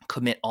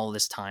commit all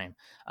this time.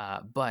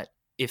 But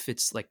if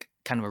it's like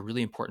kind of a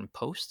really important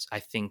post, I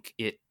think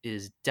it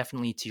is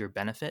definitely to your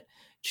benefit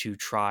to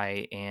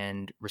try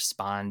and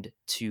respond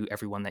to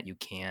everyone that you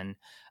can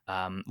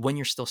when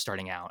you're still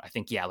starting out. I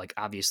think, yeah, like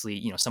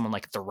obviously, someone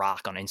like The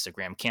Rock on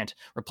Instagram can't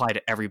reply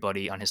to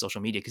everybody on his social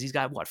media because he's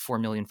got 4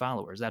 million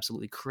followers,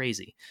 absolutely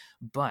crazy.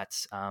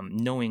 But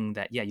knowing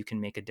that, yeah, you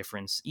can make a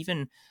difference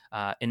even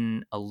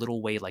in a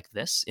little way like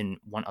this in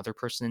one other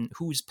person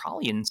who's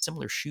probably in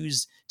similar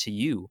shoes to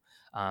you,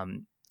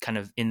 kind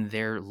of in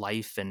their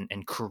life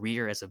and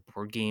career as a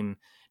board game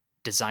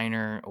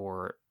designer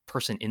or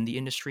person in the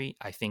industry,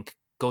 I think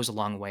goes a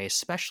long way,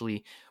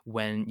 especially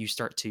when you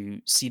start to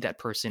see that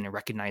person and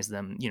recognize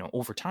them,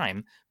 over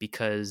time,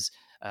 because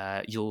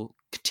you'll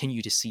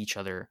continue to see each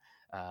other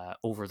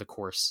over the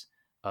course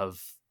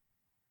of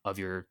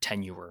your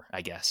tenure,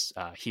 I guess,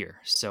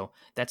 here. So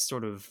that's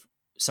sort of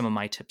some of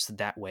my tips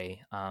that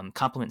way.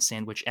 Compliment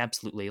sandwich,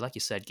 absolutely. Like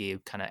you said,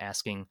 Gabe, kind of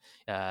asking,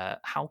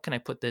 how can I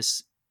put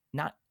this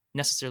not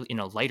necessarily in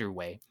a lighter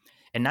way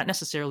and not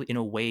necessarily in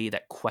a way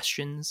that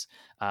questions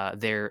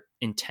their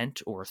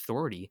intent or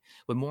authority,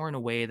 but more in a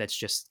way that's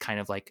just kind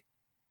of like,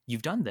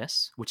 you've done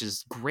this, which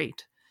is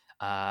great.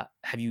 Have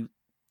you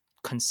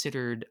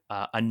considered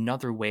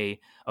another way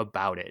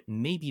about it?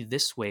 Maybe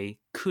this way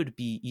could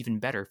be even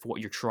better for what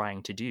you're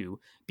trying to do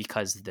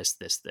because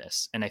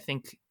this. And I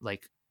think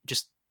like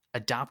just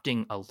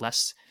adopting a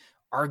less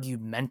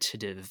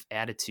argumentative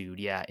attitude,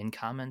 yeah, in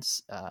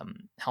comments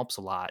helps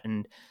a lot.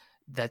 And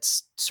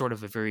that's sort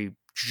of a very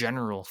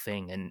general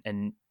thing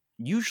and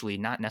usually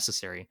not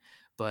necessary.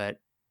 But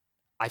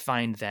I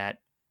find that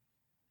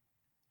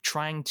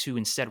trying to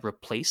instead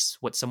replace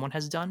what someone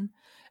has done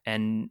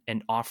and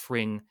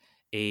offering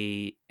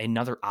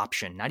another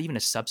option, not even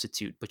a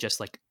substitute, but just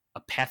like a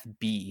path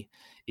B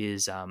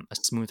is a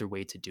smoother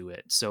way to do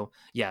it. So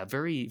yeah,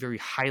 very, very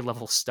high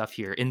level stuff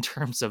here in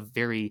terms of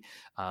very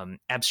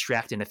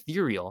abstract and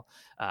ethereal.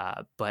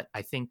 But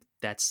I think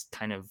that's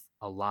kind of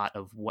a lot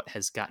of what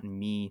has gotten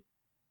me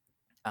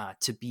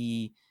to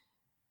be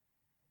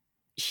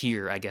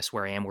here, I guess,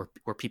 where I am,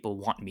 where people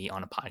want me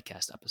on a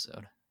podcast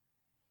episode.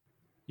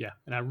 Yeah,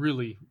 and I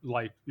really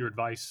like your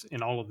advice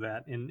in all of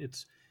that. And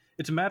it's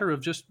a matter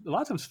of just a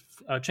lot of times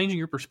changing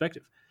your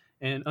perspective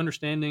and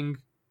understanding.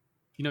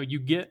 You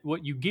get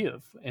what you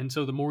give, and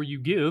so the more you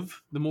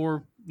give, the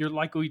more you're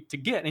likely to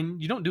get.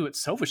 And you don't do it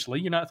selfishly.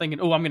 You're not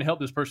thinking, "Oh, I'm going to help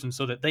this person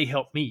so that they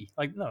help me."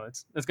 Like, no,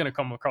 it's going to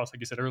come across, like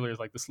you said earlier, as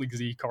like the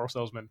sleazy car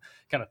salesman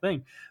kind of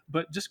thing.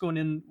 But just going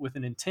in with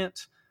an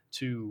intent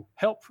to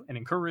help and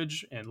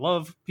encourage and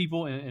love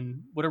people,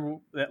 and whatever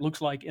that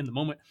looks like in the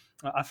moment.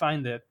 I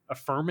find that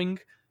affirming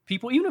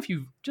people, even if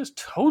you just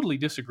totally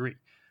disagree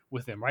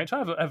with them, right? So I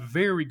have a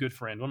very good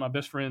friend, one of my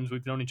best friends.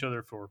 We've known each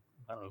other for,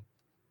 I don't know,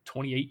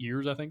 28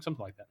 years, I think,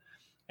 something like that.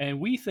 And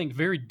we think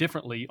very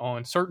differently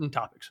on certain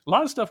topics. A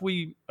lot of stuff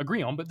we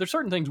agree on, but there's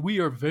certain things we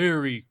are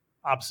very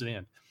opposite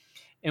in.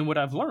 And what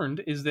I've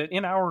learned is that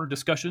in our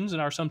discussions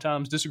and our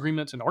sometimes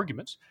disagreements and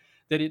arguments,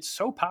 that it's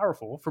so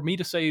powerful for me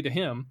to say to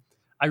him,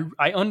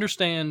 I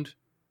understand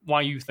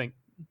why you think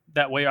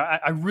that way.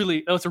 I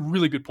really, that's a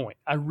really good point.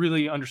 I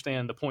really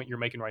understand the point you're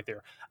making right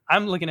there.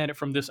 I'm looking at it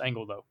from this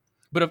angle, though.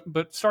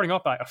 But starting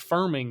off by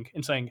affirming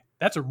and saying,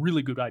 that's a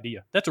really good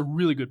idea. That's a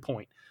really good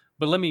point.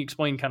 But let me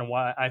explain kind of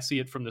why I see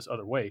it from this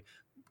other way.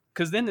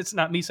 Because then it's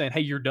not me saying,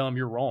 hey, you're dumb,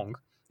 you're wrong.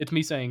 It's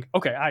me saying,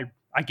 okay,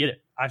 I get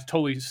it. I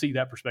totally see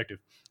that perspective.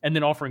 And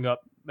then offering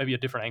up maybe a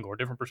different angle or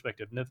different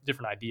perspective, a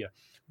different idea.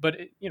 But,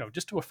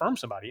 just to affirm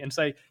somebody and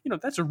say,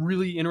 that's a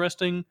really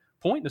interesting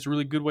point. That's a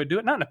really good way to do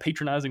it. Not in a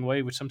patronizing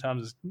way, which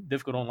sometimes is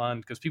difficult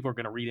online because people are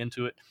going to read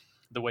into it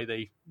the way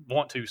they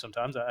want to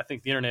sometimes. I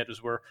think the internet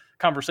is where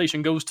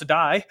conversation goes to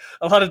die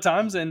a lot of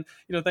times. And,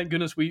 thank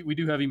goodness we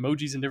do have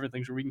emojis and different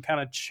things where we can kind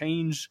of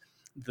change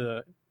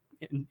the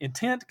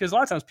intent, because a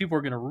lot of times people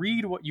are going to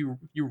read what you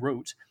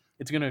wrote.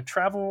 It's going to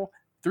travel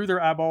through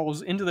their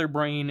eyeballs into their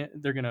brain.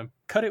 They're going to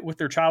cut it with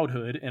their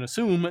childhood and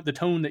assume the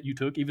tone that you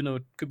took, even though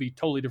it could be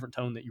totally different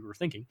tone that you were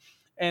thinking.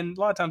 And a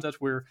lot of times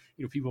that's where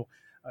people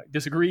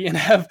disagree and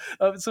have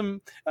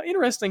some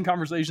interesting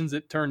conversations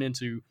that turn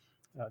into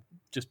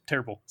just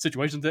terrible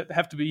situations that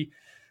have to be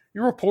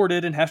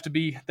reported and have to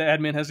be, the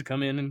admin has to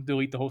come in and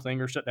delete the whole thing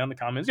or shut down the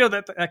comments.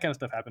 That kind of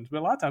stuff happens. But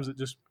a lot of times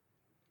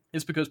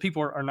it's because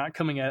people are not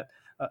coming at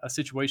a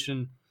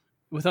situation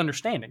with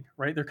understanding,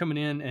 right? They're coming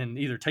in and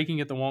either taking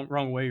it the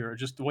wrong way, or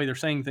just the way they're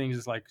saying things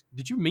is like,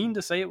 did you mean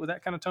to say it with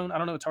that kind of tone? I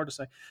don't know. It's hard to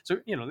say. So,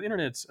 the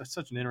internet's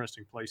such an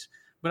interesting place,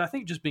 but I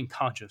think just being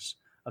conscious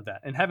of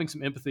that and having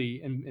some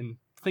empathy and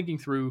thinking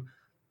through,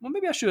 well,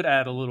 maybe I should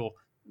add a little,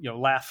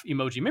 laugh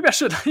emoji. Maybe I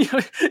should,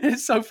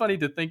 it's so funny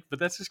to think, but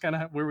that's just kind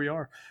of where we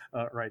are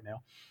right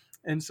now.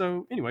 And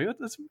so anyway,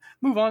 let's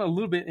move on a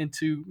little bit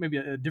into maybe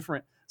a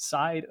different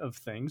side of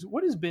things.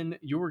 What has been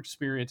your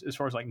experience as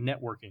far as like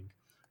networking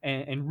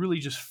and really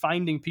just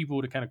finding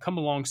people to kind of come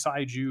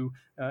alongside you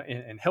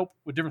and help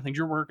with different things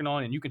you're working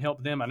on, and you can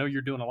help them? I know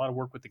you're doing a lot of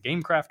work with the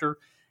Game Crafter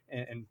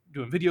and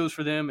doing videos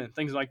for them and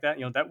things like that.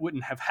 That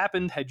wouldn't have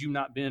happened had you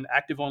not been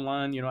active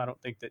online. I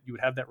don't think that you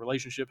would have that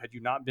relationship had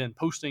you not been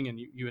posting, and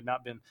you had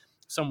not been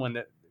someone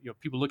that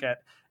people look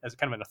at as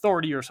kind of an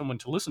authority or someone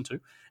to listen to.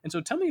 And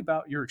so tell me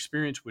about your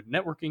experience with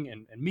networking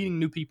and meeting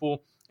new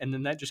people, and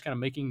then that just kind of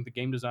making the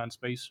game design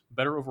space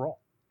better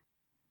overall.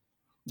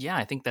 Yeah,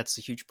 I think that's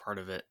a huge part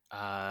of it.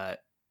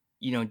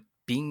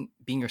 Being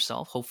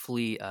yourself,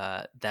 hopefully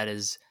that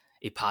is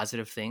a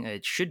positive thing.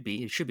 It should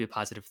be a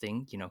positive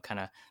thing, kind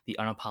of be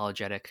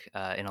unapologetic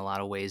in a lot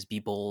of ways, be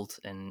bold,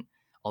 and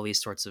all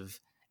these sorts of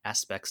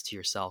aspects to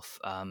yourself.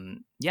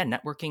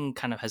 Networking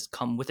kind of has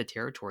come with the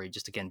territory.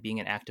 Just again, being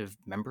an active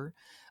member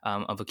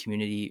of a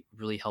community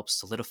really helps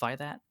solidify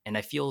that. And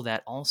I feel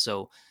that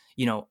also,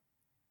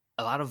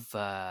 a lot of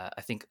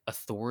I think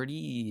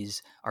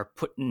authorities are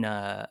put in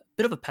a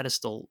bit of a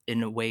pedestal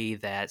in a way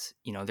that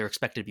they're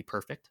expected to be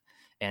perfect.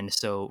 And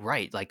so,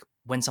 right, like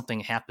when something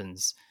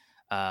happens,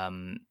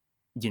 being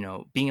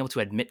able to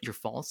admit your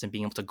faults and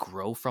being able to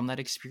grow from that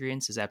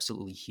experience is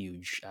absolutely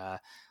huge.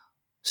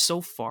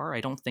 So far,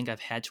 I don't think I've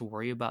had to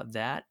worry about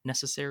that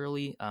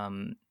necessarily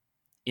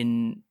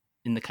in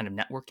the kind of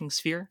networking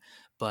sphere,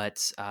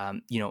 but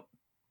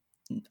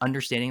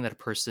understanding that a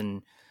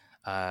person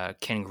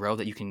can grow,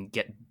 that you can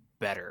get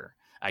better,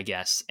 I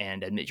guess,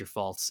 and admit your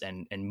faults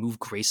and move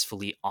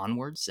gracefully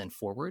onwards and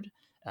forward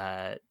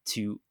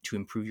to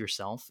improve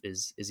yourself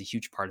is a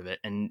huge part of it.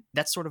 And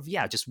that's sort of,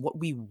 just what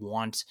we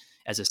want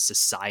as a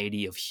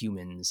society of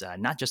humans,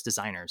 not just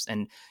designers.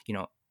 And,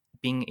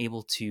 being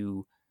able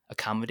to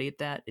accommodate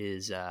that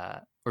is,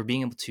 or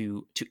being able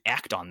to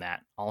act on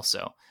that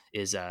also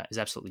is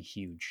absolutely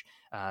huge.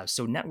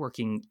 So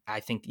networking, I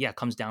think,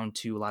 comes down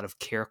to a lot of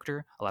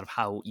character, a lot of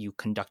how you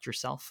conduct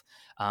yourself.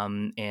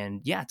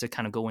 To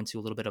kind of go into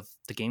a little bit of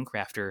the Game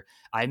Crafter,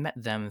 I met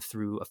them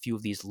through a few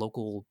of these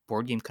local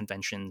board game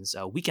conventions,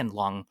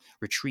 weekend-long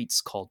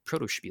retreats called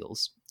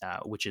Protospiels,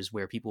 which is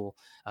where people,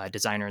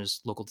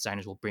 local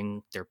designers will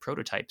bring their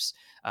prototypes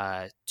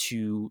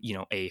to,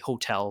 a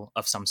hotel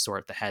of some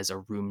sort that has a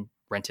room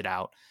rented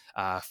out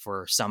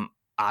for some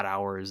odd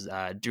hours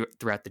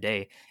throughout the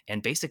day.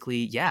 And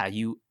basically, yeah,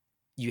 you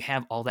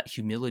have all that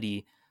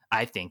humility,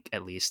 I think,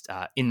 at least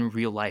in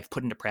real life,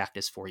 put into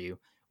practice for you,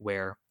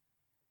 where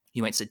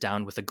you might sit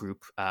down with a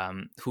group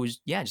who's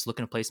just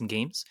looking to play some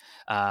games.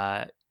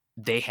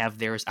 They have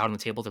theirs out on the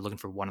table. They're looking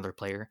for one other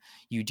player.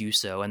 You do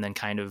so, and then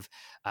kind of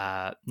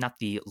not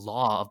the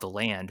law of the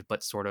land,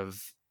 but sort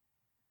of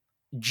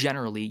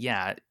generally,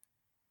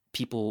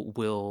 people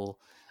will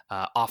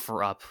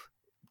offer up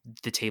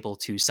the table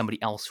to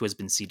somebody else who has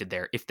been seated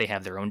there if they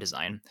have their own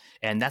design.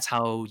 And that's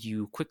how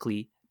you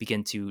quickly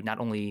begin to not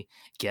only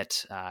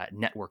get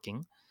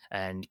networking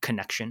and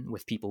connection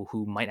with people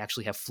who might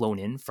actually have flown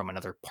in from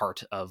another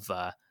part of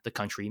the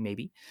country,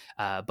 maybe,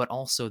 but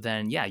also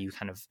then, you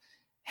kind of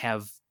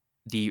have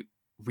the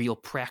real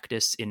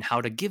practice in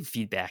how to give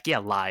feedback,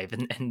 live,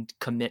 and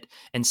commit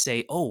and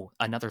say, oh,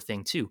 another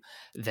thing too,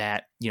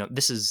 that,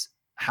 this is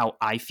how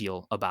I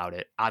feel about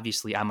it.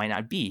 Obviously, I might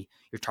not be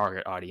your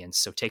target audience,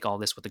 so take all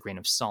this with a grain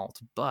of salt.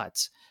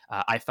 But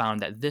I found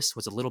that this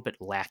was a little bit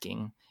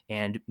lacking,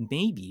 and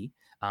maybe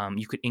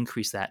you could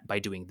increase that by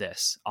doing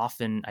this.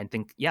 Often, I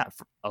think,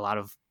 for a lot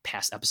of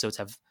past episodes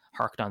have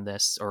harked on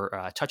this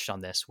or touched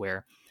on this,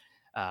 where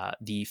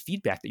the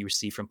feedback that you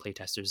receive from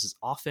playtesters is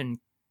often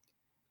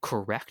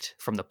correct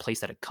from the place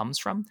that it comes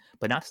from,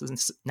 but not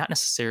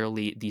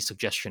necessarily the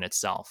suggestion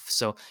itself.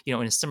 So,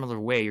 in a similar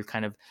way, you're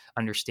kind of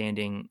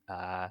understanding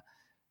or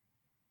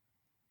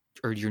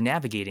you're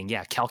navigating,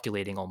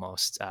 calculating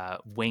almost,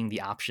 weighing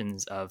the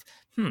options of,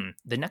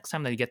 the next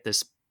time that I get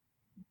this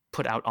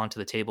put out onto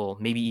the table,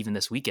 maybe even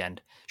this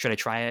weekend, should I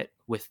try it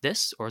with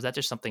this, or is that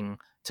just something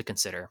to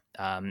consider?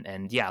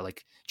 And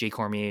like Jay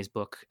Cormier's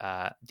book,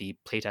 the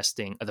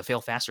playtesting, the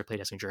Fail Faster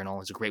Playtesting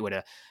Journal, is a great way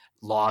to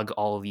log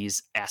all of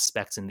these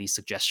aspects and these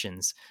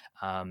suggestions.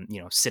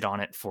 Sit on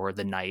it for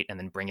the night and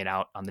then bring it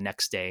out on the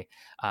next day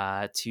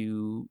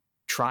to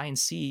try and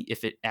see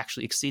if it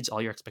actually exceeds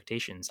all your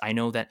expectations. I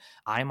know that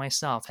I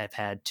myself have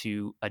had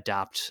to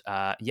adopt,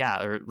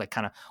 or like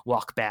kind of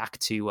walk back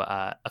to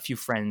a few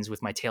friends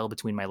with my tail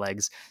between my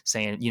legs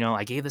saying,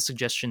 I gave the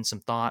suggestion some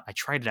thought, I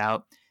tried it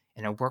out,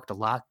 and it worked a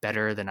lot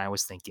better than I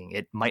was thinking.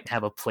 It might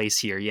have a place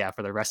here,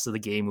 for the rest of the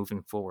game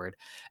moving forward.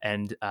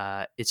 And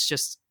it's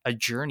just a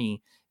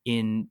journey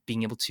in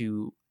being able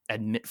to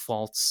admit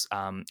faults,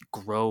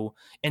 grow,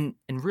 and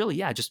really,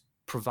 just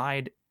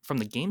provide, from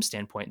the game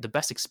standpoint, the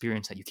best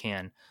experience that you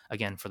can,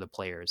 again, for the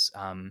players.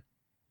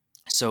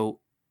 So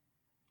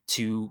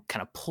to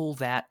kind of pull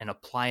that and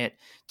apply it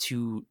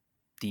to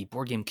the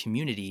board game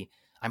community,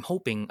 I'm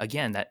hoping,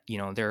 again, that,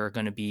 there are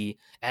going to be,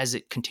 as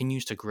it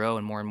continues to grow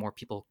and more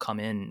people come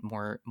in,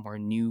 more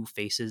new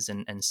faces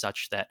and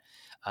such, that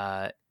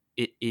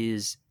it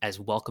is as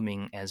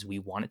welcoming as we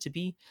want it to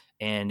be.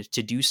 And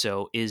to do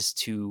so is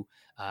to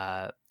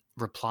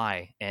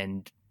reply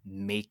and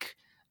make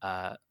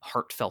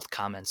heartfelt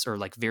comments, or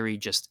like very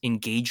just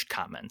engaged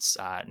comments,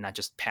 not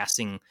just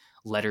passing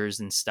letters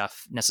and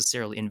stuff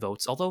necessarily in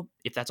votes. Although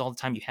if that's all the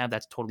time you have,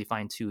 that's totally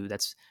fine too.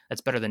 That's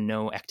better than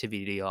no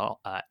activity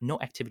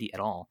at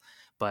all.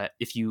 But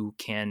if you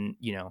can,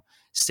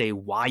 say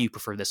why you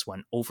prefer this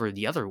one over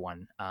the other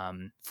one,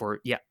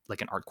 for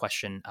like an art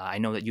question. I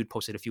know that you'd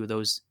posted a few of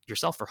those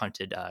yourself for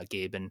Hunted,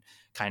 Gabe, and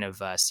kind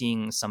of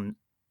seeing some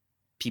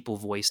people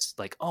voice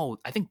like, oh,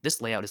 I think this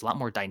layout is a lot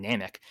more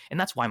dynamic, and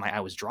that's why my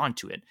eye was drawn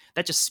to it.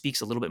 That just speaks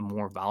a little bit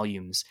more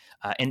volumes,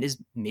 and is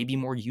maybe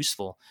more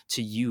useful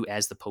to you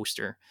as the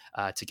poster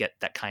to get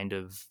that kind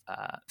of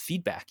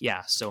feedback.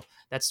 So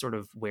that's sort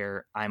of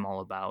where I'm all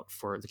about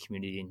for the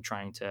community, and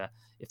trying to,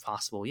 if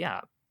possible,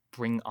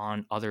 bring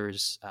on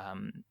others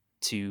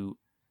to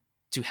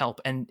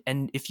help.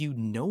 And if you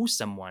know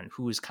someone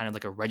who is kind of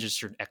like a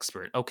registered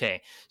expert,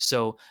 okay,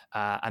 so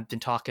I've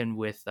been talking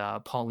with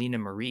Paulina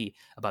Marie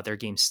about their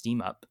game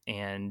Steam Up,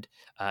 and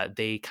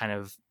they kind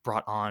of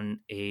brought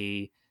on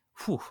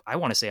I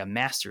want to say a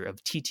master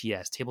of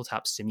TTS,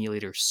 tabletop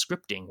simulator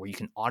scripting, where you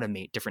can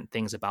automate different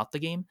things about the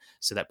game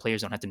so that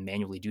players don't have to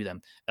manually do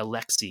them.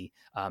 Alexi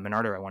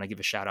Menardo, I want to give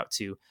a shout out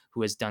to,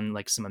 who has done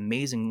like some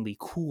amazingly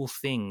cool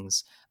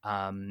things,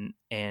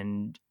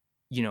 and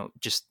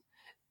just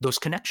those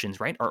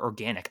connections, right, are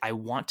organic. I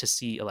want to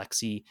see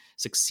Alexi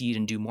succeed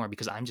and do more,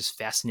 because I'm just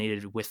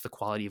fascinated with the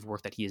quality of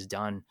work that he has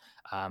done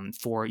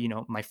for,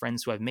 my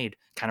friends who I've made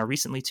kind of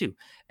recently too.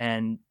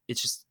 And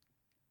it's just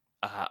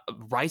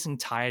rising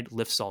tide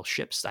lifts all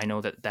ships. I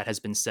know that has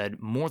been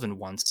said more than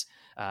once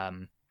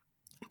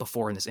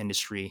before in this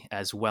industry,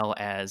 as well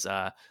as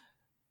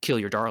kill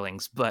your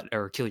darlings,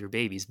 or kill your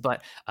babies.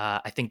 But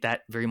I think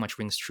that very much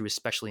rings true,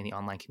 especially in the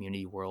online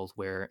community world,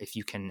 where if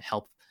you can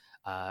help,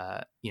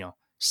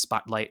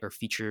 spotlight or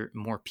feature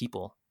more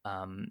people,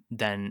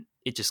 then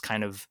it just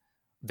kind of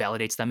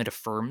validates them. It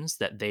affirms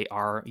that they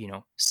are,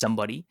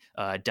 somebody,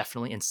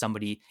 definitely, and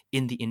somebody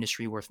in the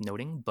industry worth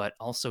noting. But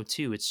also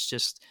too, it's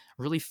just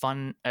really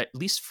fun, at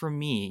least for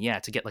me,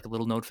 to get like a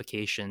little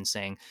notification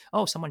saying,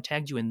 oh, someone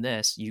tagged you in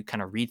this. You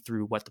kind of read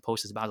through what the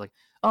post is about, like,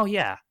 oh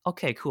yeah,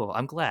 okay, cool,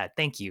 I'm glad,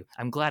 thank you,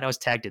 I'm glad I was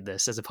tagged in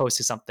this, as opposed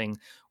to something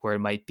where it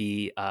might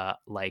be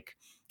like,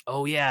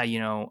 oh yeah,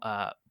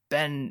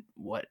 Ben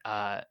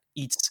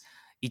eats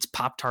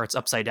Pop-Tarts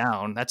upside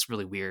down. That's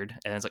really weird.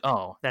 And it's like,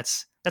 oh,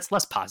 that's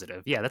less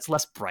positive. Yeah, that's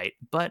less bright.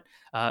 But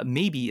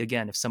maybe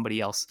again, if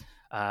somebody else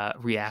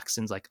reacts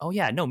and's like, oh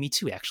yeah, no, me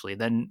too, actually,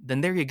 then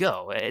there you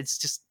go. It's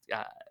just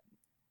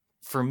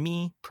for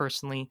me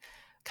personally,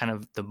 kind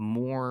of the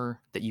more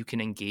that you can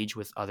engage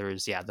with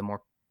others, yeah, the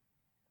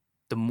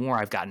more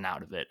I've gotten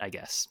out of it, I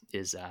guess,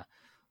 is a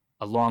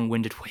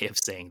long-winded way of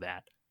saying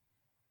that.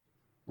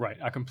 Right.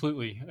 I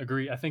completely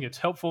agree. I think it's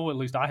helpful, at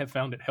least I have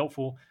found it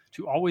helpful,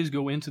 to always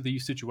go into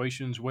these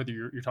situations, whether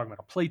you're talking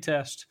about a play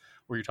test,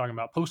 or you're talking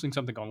about posting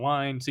something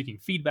online, seeking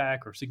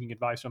feedback or seeking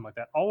advice, something like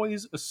that.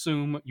 Always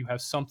assume you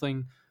have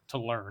something to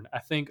learn. I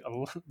think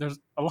there's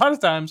a lot of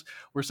times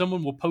where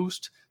someone will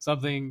post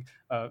something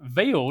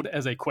veiled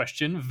as a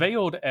question,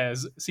 veiled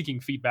as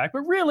seeking feedback,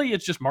 but really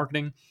it's just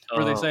marketing,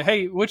 where they say,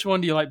 hey, which one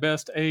do you like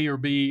best, A or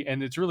B?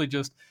 And it's really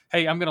just,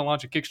 hey, I'm going to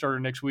launch a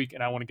Kickstarter next week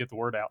and I want to get the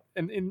word out.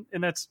 And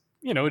that's,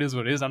 it is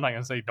what it is. I'm not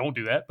going to say don't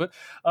do that, but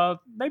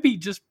maybe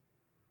just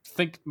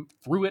think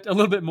through it a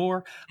little bit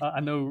more. I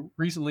know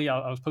recently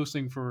I was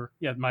posting for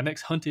my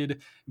next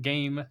hunted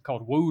game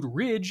called Woad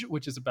Ridge,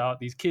 which is about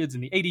these kids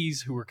in the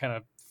 80s who were kind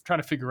of trying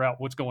to figure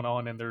out what's going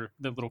on in their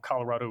little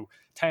Colorado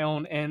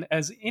town. And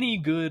as any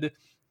good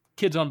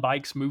kids on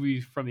bikes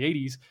movie from the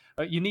 80s,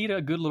 you need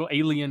a good little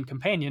alien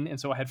companion. And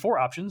so I had 4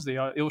 options.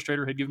 The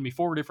illustrator had given me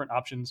 4 different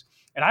options,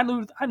 and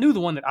I knew the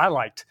one that I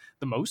liked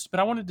the most,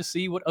 but I wanted to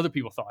see what other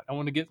people thought. I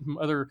wanted to get some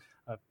other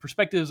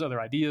perspectives, other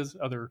ideas,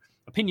 other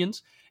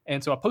opinions.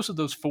 And so I posted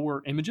those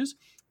 4 images,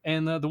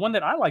 and the one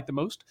that I liked the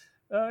most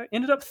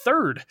ended up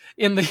 3rd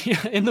in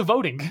the in the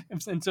voting.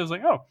 And so I was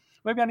like, oh,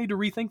 maybe I need to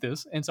rethink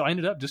this. And so I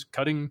ended up just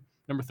cutting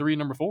number 3 and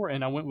number 4,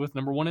 and I went with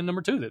number 1 and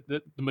number 2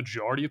 that the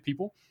majority of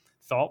people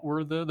thought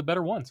were the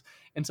better ones.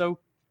 And so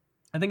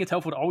I think it's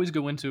helpful to always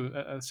go into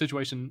a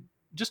situation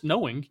just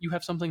knowing you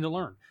have something to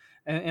learn,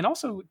 and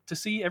also to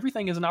see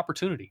everything as an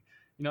opportunity.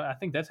 I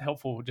think that's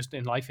helpful just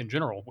in life in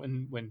general.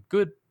 When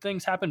good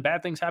things happen,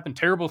 bad things happen,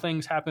 terrible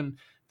things happen,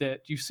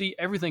 that you see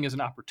everything as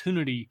an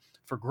opportunity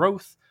for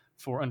growth,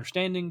 for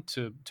understanding,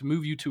 to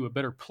move you to a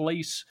better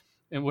place,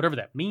 and whatever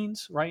that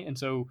means, right? And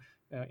so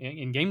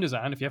in game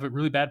design, if you have a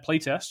really bad play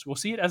test, we'll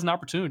see it as an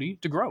opportunity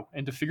to grow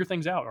and to figure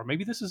things out. Or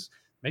maybe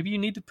you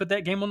need to put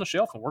that game on the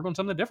shelf and work on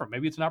something different.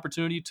 Maybe it's an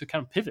opportunity to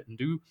kind of pivot and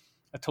do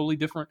a totally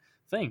different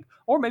thing.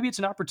 Or maybe it's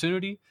an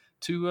opportunity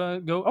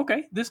to go,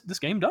 okay, this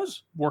game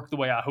does work the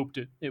way I hoped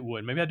it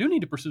would. Maybe I do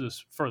need to pursue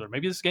this further.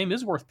 Maybe this game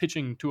is worth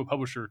pitching to a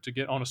publisher to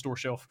get on a store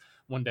shelf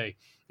one day.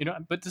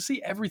 But to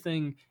see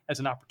everything as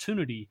an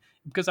opportunity,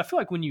 because I feel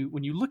like when you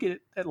look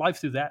at life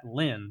through that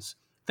lens,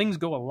 things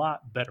go a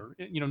lot better.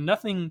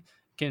 Nothing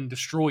can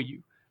destroy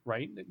you,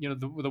 right?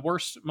 The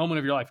worst moment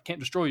of your life can't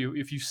destroy you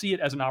if you see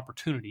it as an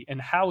opportunity. And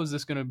how is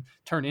this going to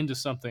turn into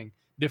something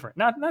different?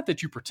 Not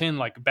that you pretend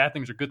like bad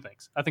things are good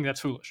things. I think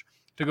that's foolish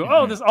to go,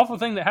 oh, this awful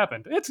thing that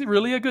happened, it's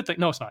really a good thing.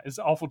 No, it's not. It's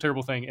an awful,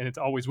 terrible thing, and it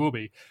always will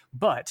be.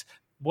 But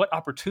what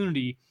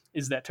opportunity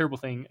is that terrible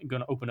thing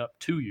going to open up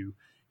to you?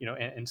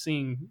 And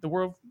seeing the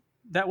world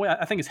that way,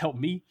 I think it's helped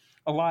me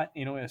a lot,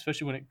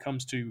 especially when it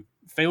comes to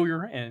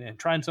failure and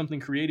trying something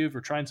creative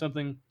or trying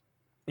something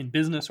in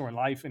business or in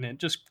life, and then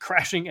just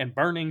crashing and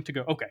burning, to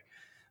go, okay,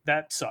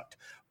 that sucked.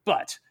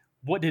 But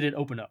what did it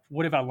open up?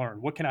 What have I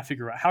learned? What can I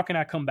figure out? How can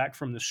I come back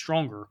from this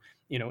stronger,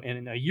 and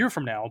in a year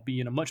from now, be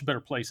in a much better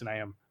place than I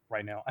am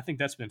right now? I think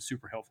that's been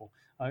super helpful.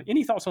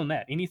 Any thoughts on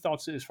that? Any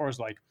thoughts as far as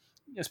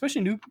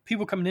especially new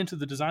people coming into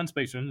the design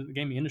space or into the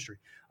gaming industry,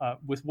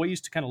 with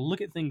ways to kind of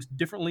look at things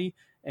differently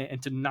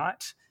and to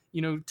not,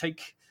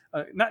 take,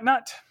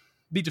 not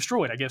be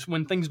destroyed, I guess,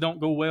 when things don't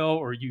go well,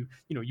 or you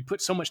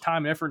put so much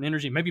time, effort, and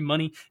energy, maybe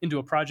money into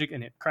a project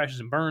and it crashes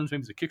and burns.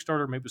 Maybe it's a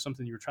Kickstarter, maybe it's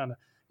something you were trying to,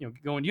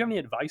 go in. Do you have any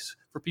advice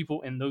for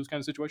people in those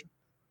kinds of situations?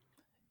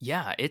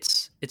 Yeah,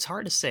 it's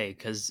hard to say,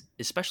 because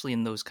especially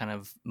in those kind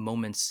of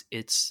moments,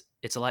 it's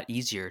a lot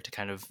easier to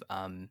kind of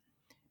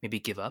maybe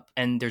give up,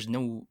 and there's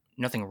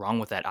nothing wrong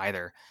with that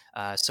either.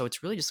 So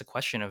it's really just a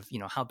question of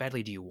how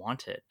badly do you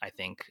want it. I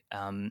think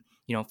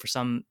for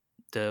some,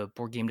 the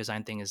board game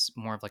design thing is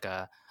more of like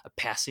a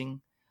passing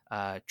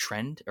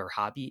trend or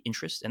hobby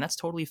interest, and that's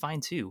totally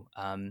fine too.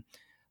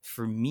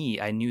 For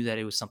me, I knew that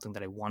it was something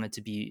that I wanted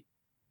to be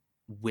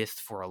with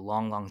for a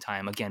long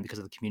time, again, because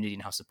of the community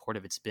and how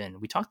supportive it's been.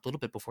 We talked a little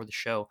bit before the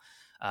show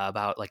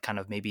about kind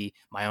of maybe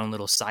my own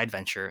little side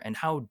venture and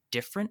how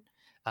different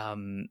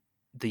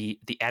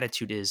the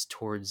attitude is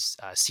towards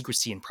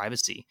secrecy and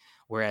privacy,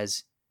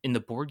 whereas in the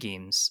board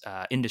games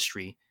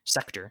industry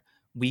sector,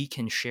 we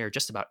can share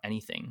just about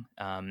anything.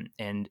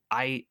 And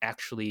I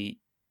actually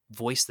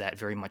voice that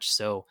very much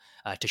so,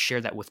 to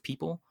share that with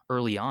people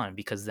early on,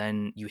 because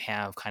then you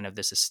have kind of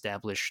this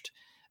established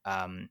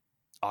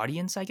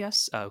audience, I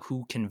guess,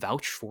 who can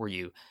vouch for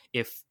you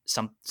if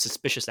some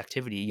suspicious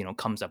activity,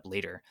 comes up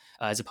later,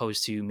 as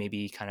opposed to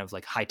maybe kind of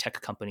like high tech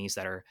companies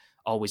that are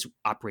always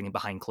operating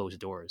behind closed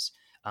doors.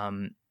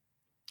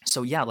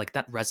 So yeah, like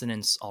that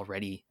resonance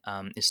already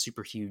is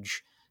super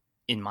huge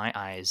in my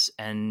eyes.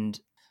 And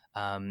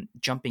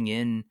jumping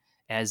in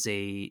as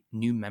a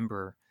new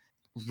member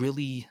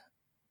really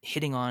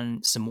hitting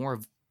on some more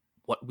of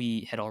what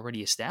we had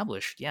already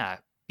established. Yeah,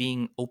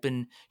 being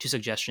open to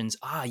suggestions.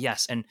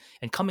 Yes, and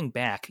coming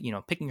back,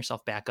 picking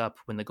yourself back up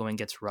when the going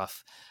gets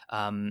rough,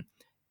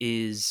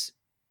 is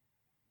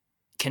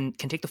can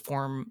take the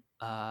form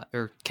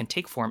or can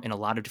take form in a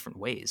lot of different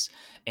ways.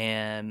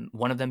 And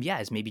one of them,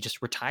 is maybe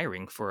just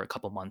retiring for a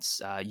couple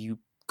months. You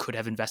could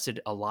have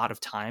invested a lot of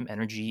time,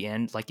 energy,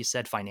 and, like you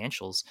said,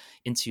 financials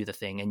into the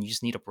thing, and you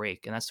just need a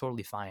break, and that's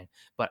totally fine.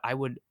 But I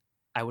would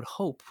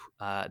hope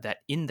that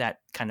in that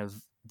kind of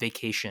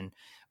vacation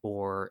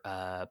or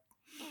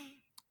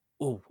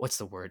what's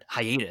the word?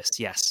 Hiatus.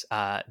 Yes,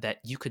 that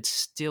you could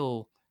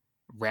still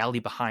rally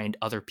behind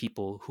other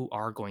people who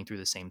are going through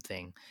the same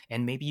thing,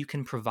 and maybe you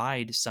can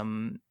provide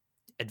some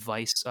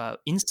advice,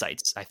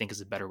 insights, I think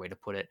is a better way to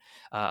put it,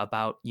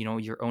 about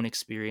your own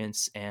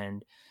experience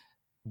and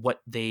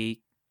what they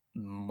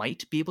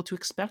might be able to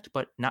expect,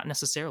 but not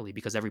necessarily,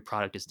 because every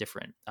product is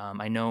different.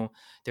 I know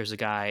there's a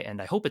guy,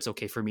 and I hope it's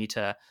okay for me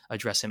to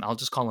address him. I'll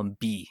just call him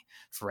B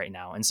for right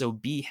now. And so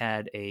B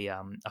had a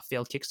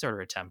failed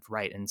Kickstarter attempt,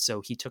 right? And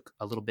so he took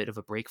a little bit of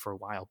a break for a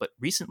while. But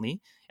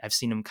recently, I've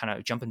seen him kind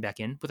of jumping back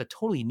in with a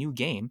totally new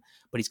game,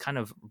 but he's kind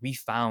of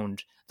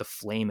refound the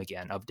flame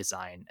again of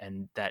design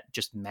and that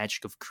just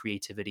magic of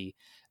creativity,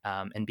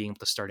 and being able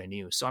to start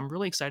anew. So I'm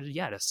really excited,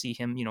 to see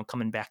him,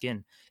 coming back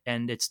in.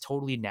 And it's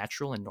totally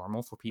natural and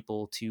normal for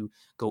people to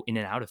go in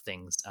and out of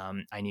things.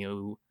 I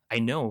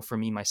know for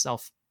me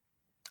myself,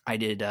 I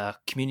did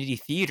community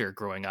theater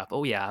growing up.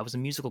 Oh yeah, I was a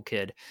musical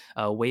kid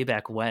way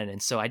back when,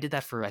 and so I did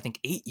that for I think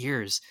 8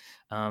 years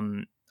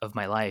of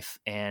my life,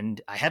 and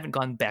I haven't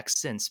gone back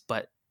since.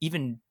 But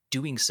even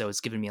doing so has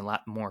given me a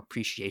lot more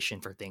appreciation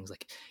for things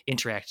like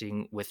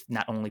interacting with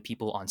not only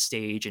people on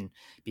stage and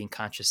being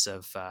conscious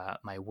of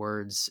my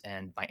words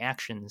and my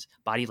actions,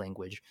 body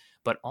language,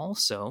 but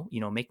also,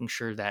 making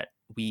sure that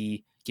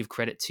we give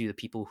credit to the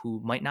people who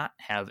might not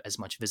have as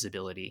much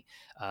visibility.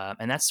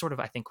 And that's sort of,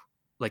 I think,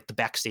 like the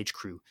backstage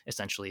crew,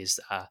 essentially, is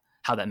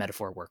how that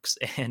metaphor works.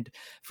 And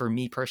for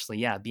me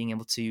personally, being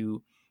able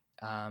to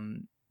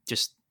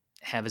just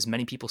have as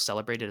many people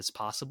celebrated as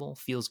possible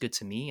feels good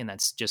to me. And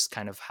that's just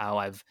kind of how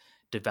I've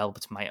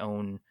developed my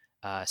own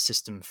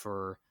system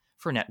for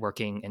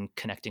networking and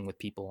connecting with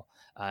people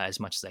as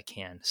much as I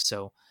can.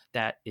 So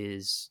that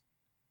is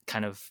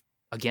kind of,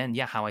 again,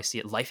 how I see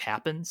it. Life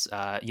happens.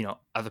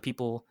 Other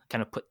people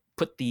kind of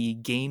put the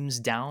games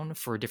down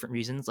for different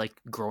reasons, like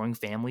growing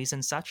families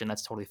and such, and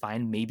that's totally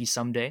fine. Maybe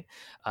someday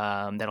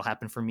that'll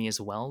happen for me as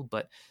well.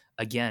 But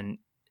again,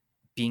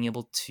 being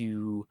able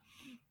to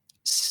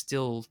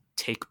still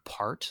take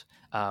part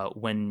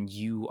when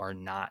you are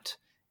not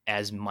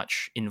as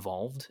much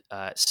involved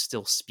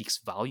still speaks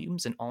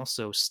volumes, and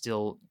also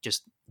still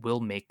just will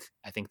make,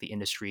 I think, the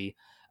industry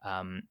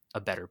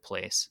a better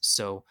place.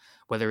 So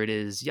whether it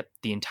is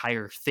the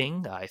entire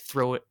thing, I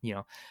throw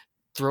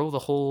the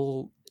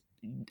whole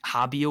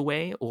hobby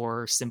away,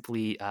 or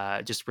simply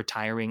just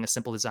retiring a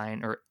simple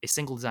design or a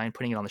single design,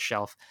 putting it on the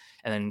shelf,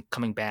 and then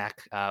coming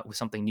back with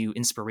something new,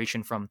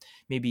 inspiration from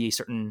maybe a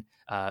certain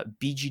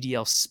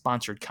BGDL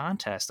sponsored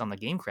contest on the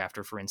Game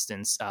Crafter, for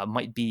instance,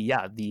 might be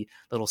the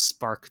little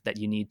spark that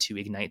you need to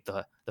ignite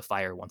the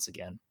fire once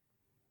again.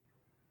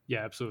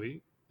 Yeah,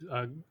 absolutely.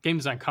 Game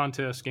design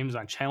contests, game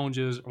design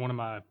challenges are one of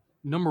my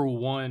number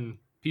one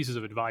pieces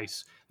of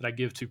advice that I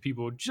give to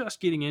people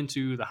just getting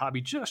into the hobby,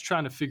 just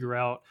trying to figure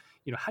out,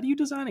 how do you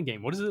design a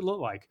game? What does it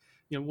look like?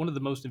 One of the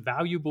most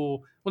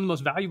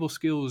valuable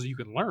skills you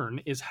can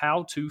learn is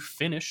how to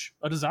finish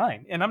a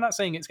design. And I'm not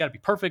saying it's got to be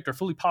perfect or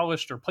fully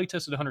polished or play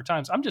tested 100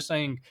 times. I'm just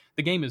saying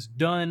the game is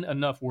done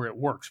enough where it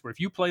works, where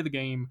if you play the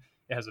game,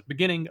 it has a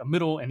beginning, a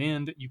middle, and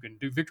end. You can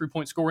do victory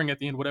point scoring at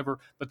the end, whatever,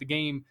 but the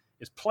game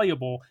is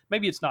playable.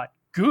 Maybe it's not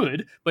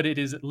good, but it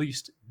is at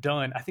least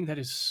done. I think that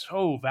is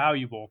so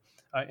valuable.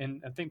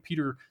 And I think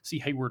Peter C.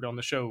 Hayward on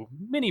the show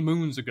many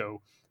moons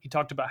ago, he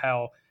talked about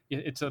how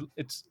it's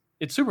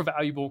super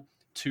valuable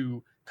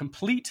to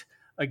complete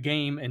a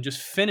game and just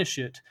finish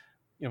it,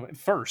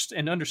 first,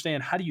 and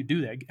understand, how do you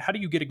do that? How do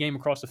you get a game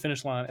across the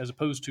finish line, as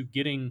opposed to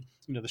getting,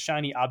 the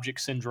shiny object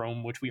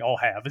syndrome, which we all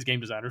have as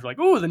game designers, like,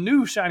 oh, the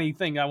new shiny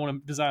thing I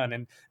want to design,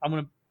 and I'm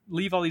going to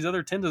leave all these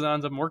other 10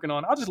 designs I'm working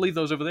on. I'll just leave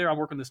those over there. I'm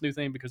working on this new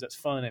thing because that's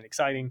fun and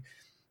exciting.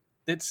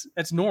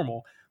 That's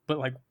normal. But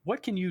like,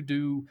 what can you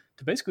do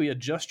to basically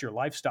adjust your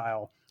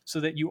lifestyle so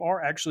that you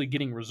are actually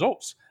getting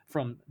results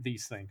from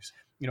these things?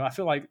 I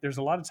feel like there's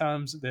a lot of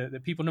times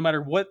that people, no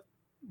matter what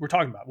we're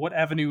talking about, what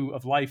avenue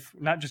of life,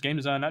 not just game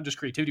design, not just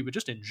creativity, but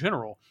just in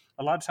general,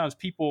 a lot of times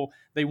people,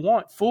 they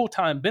want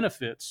full-time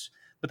benefits,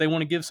 but they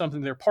want to give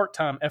something their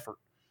part-time effort,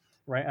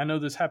 right? I know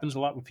this happens a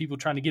lot with people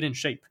trying to get in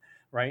shape,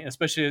 right?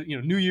 Especially,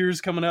 New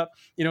Year's coming up,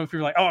 if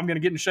you're like, oh, I'm going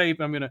to get in shape,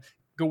 I'm going to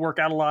go work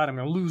out a lot, I'm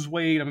going to lose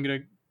weight, I'm going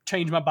to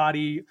change my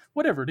body,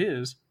 whatever it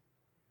is.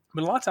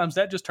 But a lot of times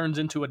that just turns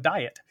into a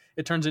diet.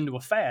 It turns into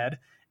a fad,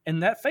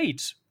 and that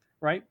fades,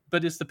 right?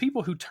 But it's the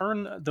people who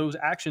turn those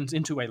actions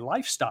into a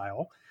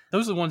lifestyle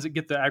those are the ones that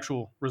get the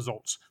actual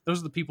results. Those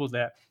are the people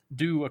that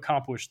do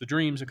accomplish the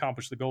dreams,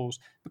 accomplish the goals,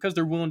 because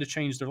they're willing to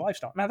change their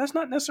lifestyle. Now, that's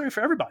not necessary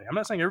for everybody. I'm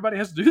not saying everybody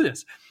has to do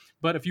this,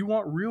 but if you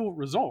want real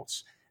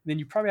results, then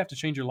you probably have to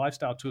change your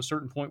lifestyle to a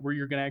certain point where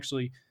you're going to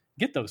actually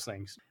get those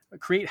things.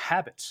 Create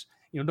habits.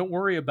 Don't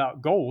worry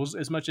about goals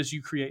as much as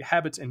you create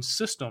habits and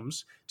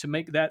systems to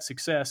make that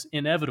success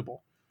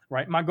inevitable,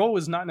 right? My goal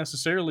is not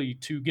necessarily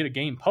to get a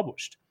game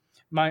published.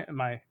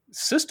 My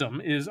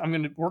system is I'm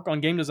going to work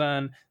on game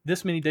design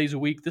this many days a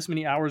week, this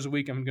many hours a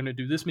week. I'm going to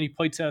do this many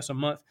play tests a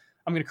month.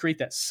 I'm going to create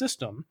that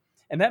system.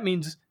 And that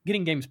means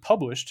getting games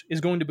published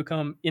is going to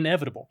become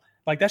inevitable.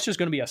 Like, that's just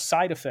going to be a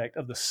side effect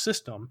of the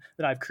system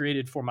that I've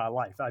created for my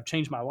life. I've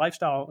changed my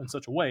lifestyle in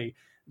such a way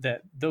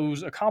that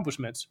those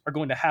accomplishments are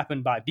going to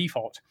happen by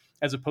default,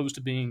 as opposed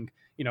to being,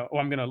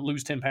 I'm going to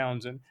lose 10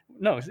 pounds. And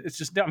no, it's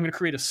just, I'm going to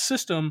create a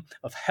system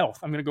of health.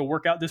 I'm going to go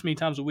work out this many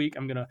times a week.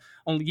 I'm going to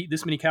only eat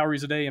this many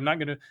calories a day. I'm not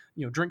going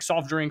to, drink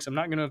soft drinks. I'm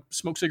not going to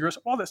smoke cigarettes,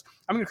 all this.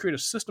 I'm going to create a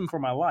system for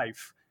my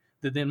life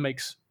that then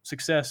makes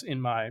success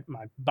in my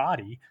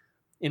body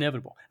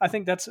inevitable. I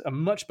think that's a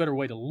much better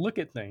way to look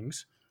at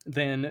things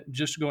than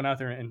just going out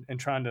there and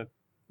trying to,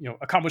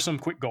 accomplish some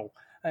quick goal.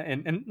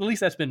 And at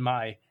least that's been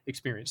my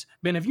experience.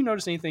 Ben, have you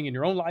noticed anything in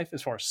your own life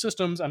as far as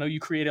systems? I know you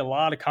create a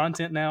lot of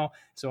content now,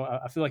 so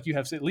I feel like you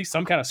have at least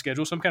some kind of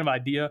schedule, some kind of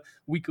idea,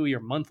 weekly or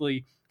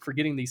monthly, for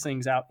getting these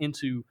things out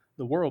into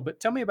the world. But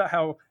tell me about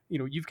how,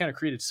 you've kind of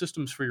created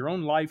systems for your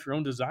own life, your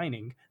own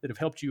designing, that have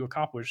helped you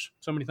accomplish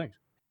so many things.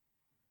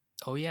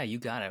 Oh yeah, you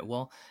got it.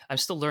 Well, I'm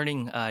still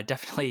learning,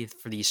 definitely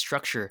for the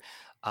structural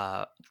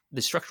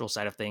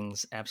side of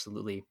things,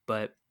 absolutely.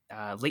 But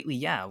lately,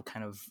 yeah,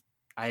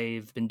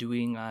 I've been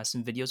doing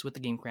some videos with the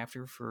Game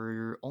Crafter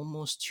for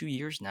almost 2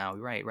 years now.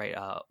 Right.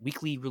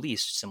 Weekly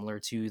release, similar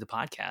to the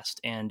podcast.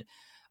 And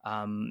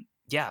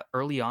yeah,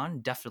 early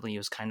on, definitely it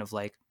was kind of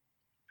like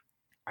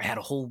I had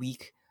a whole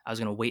week. I was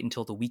going to wait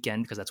until the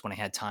weekend because that's when I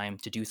had time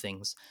to do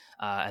things.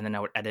 And then I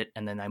would edit,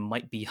 and then I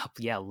might be up,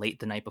 late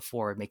the night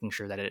before, making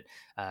sure that it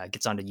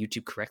gets onto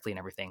YouTube correctly and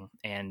everything.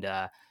 And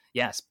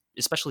yes,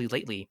 especially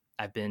lately,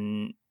 I've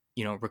been,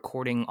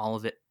 recording all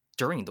of it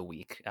during the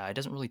week. It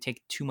doesn't really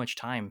take too much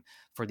time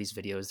for these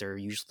videos. They're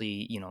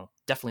usually,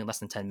 definitely less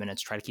than 10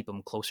 minutes. Try to keep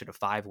them closer to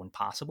 5 when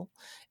possible.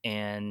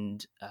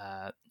 And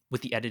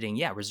with the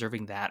editing,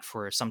 reserving that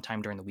for some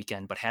time during the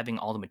weekend, but having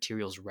all the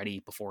materials ready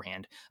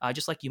beforehand,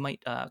 just like you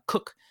might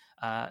cook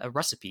a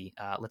recipe,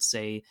 let's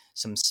say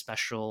some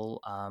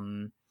special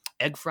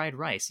egg fried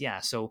rice. Yeah.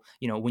 So,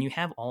 when you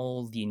have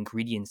all the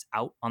ingredients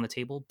out on the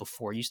table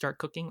before you start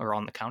cooking or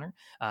on the counter,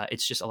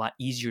 it's just a lot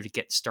easier to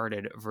get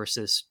started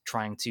versus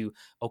trying to,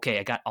 okay,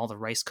 I got all the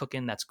rice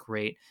cooking. That's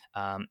great.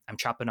 I'm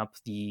chopping up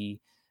the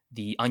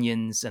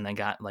onions, and I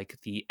got like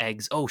the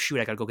eggs. Oh shoot,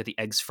 I gotta go get the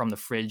eggs from the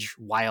fridge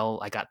while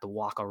I got the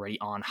wok already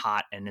on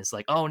hot. And it's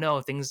like, oh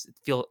no, things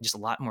feel just a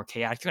lot more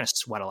chaotic. You're gonna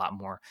sweat a lot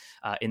more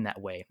in that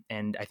way.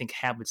 And I think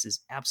habits is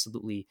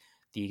absolutely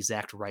the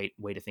exact right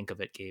way to think of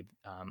it, Gabe.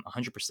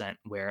 100%,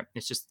 where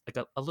it's just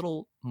like a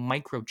little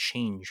micro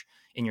change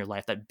in your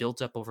life that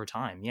builds up over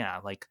time. Yeah,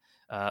 like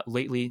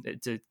lately,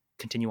 to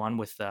continue on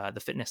with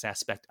the fitness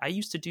aspect, I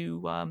used to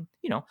do a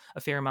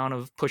fair amount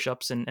of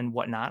push-ups and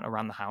whatnot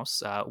around the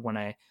house when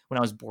I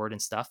was bored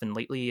and stuff. And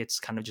lately, it's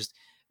kind of just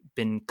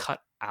been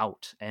cut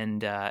out,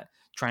 and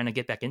trying to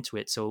get back into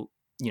it. So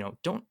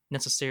don't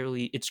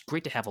necessarily. It's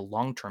great to have a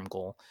long-term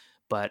goal.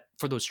 But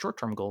for those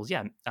short-term goals,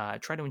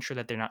 try to ensure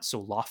that they're not so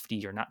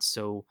lofty or not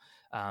so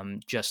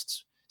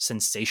just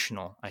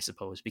sensational, I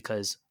suppose,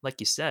 because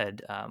like you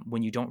said,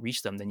 when you don't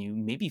reach them, then you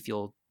maybe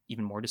feel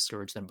even more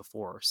discouraged than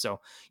before. So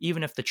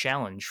even if the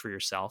challenge for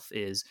yourself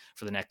is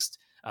for the next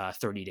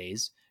 30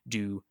 days,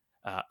 do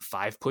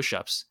 5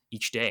 push-ups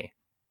each day,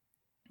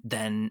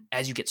 then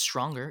as you get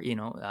stronger,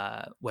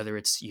 whether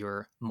it's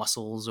your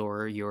muscles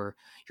or your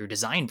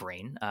design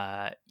brain,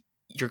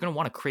 you're going to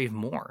want to crave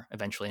more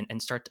eventually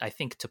and start, I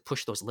think, to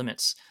push those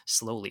limits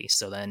slowly.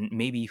 So then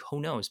maybe, who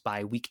knows,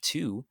 by week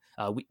 2,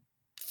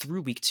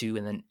 through week 2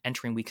 and then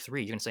entering week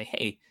 3, you're going to say,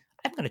 hey,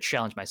 I'm going to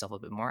challenge myself a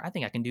bit more. I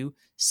think I can do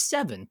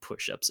 7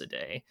 push-ups a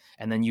day.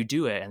 And then you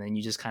do it. And then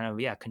you just kind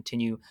of,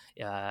 continue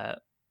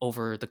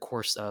over the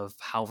course of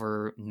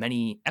however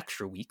many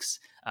extra weeks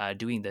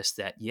doing this,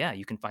 that,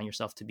 you can find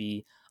yourself to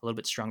be a little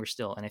bit stronger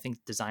still. And I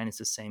think design is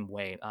the same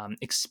way.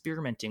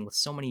 Experimenting with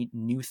so many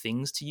new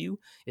things to you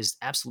is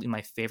absolutely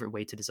my favorite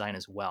way to design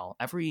as well.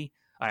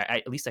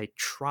 At least I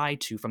try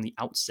to, from the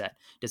outset,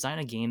 design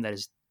a game that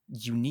is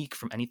unique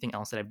from anything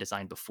else that I've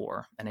designed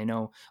before. And I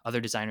know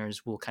other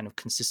designers will kind of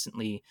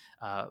consistently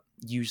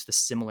use the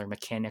similar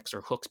mechanics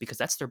or hooks because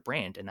that's their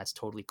brand, and that's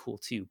totally cool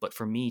too. But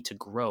for me to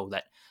grow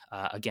that,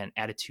 again,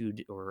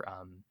 attitude or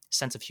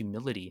sense of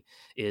humility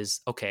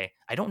is, okay,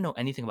 I don't know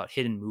anything about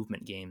hidden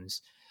movement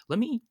games. Let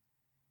me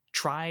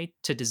try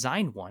to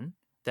design one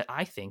that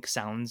I think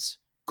sounds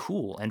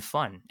cool and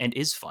fun and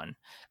is fun.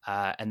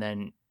 And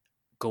then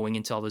going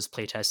into all those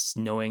playtests,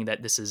 knowing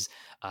that this is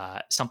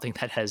something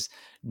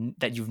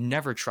that you've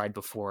never tried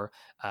before,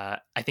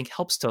 I think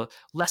helps to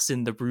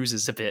lessen the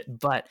bruises a bit.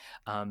 But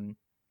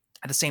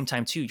at the same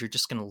time too, you're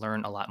just going to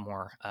learn a lot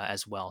more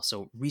as well.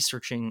 So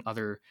researching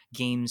other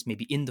games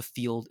maybe in the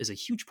field is a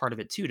huge part of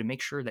it too, to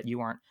make sure that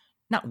you aren't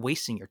not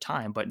wasting your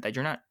time, but that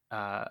you're not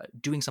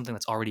doing something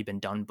that's already been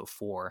done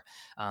before.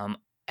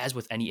 As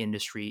with any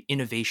industry,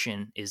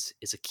 innovation is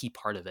a key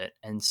part of it.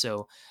 And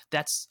so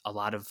that's a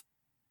lot of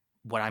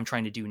what I'm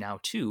trying to do now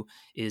too,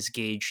 is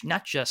gauge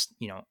not just,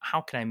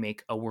 how can I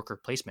make a worker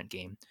placement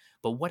game,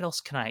 but what else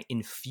can I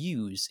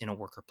infuse in a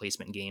worker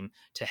placement game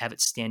to have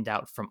it stand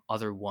out from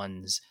other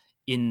ones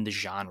in the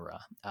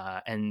genre.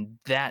 And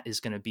that is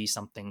going to be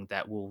something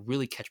that will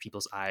really catch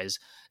people's eyes.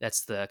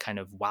 That's the kind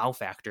of wow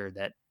factor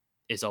that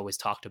is always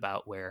talked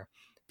about, where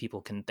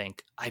people can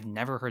think, I've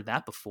never heard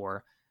that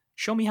before.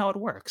 Show me how it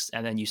works.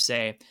 And then you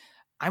say,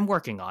 I'm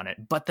working on it.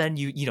 But then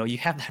you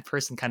have that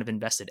person kind of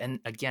invested. And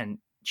again,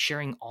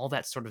 sharing all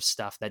that sort of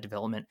stuff, that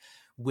development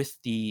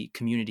with the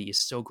community is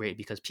so great,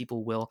 because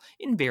people will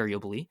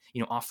invariably,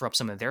 offer up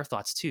some of their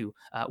thoughts too,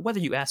 whether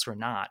you ask or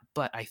not.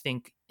 But I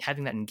think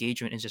having that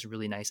engagement is just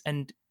really nice.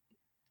 And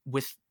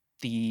with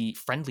the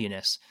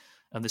friendliness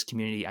of this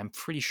community, I'm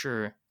pretty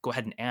sure, go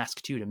ahead and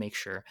ask too, to make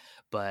sure,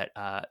 but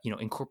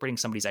incorporating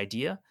somebody's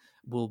idea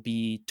will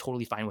be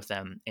totally fine with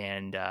them,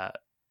 and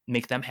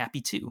make them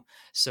happy too.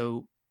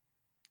 So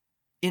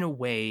in a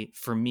way,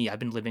 for me, I've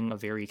been living a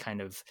very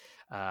kind of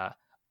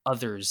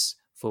others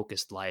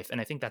focused life.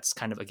 And I think that's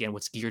kind of, again,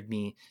 what's geared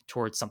me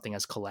towards something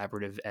as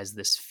collaborative as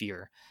this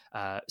Sphere.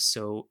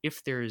 So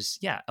if there's,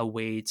 a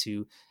way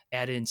to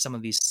add in some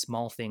of these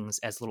small things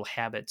as little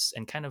habits,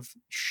 and kind of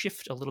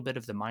shift a little bit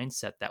of the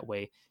mindset that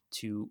way,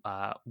 to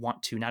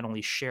want to not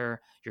only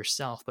share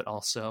yourself, but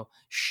also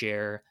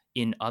share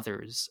in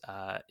others,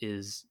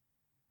 is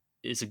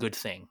a good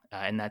thing.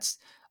 And that's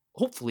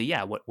hopefully,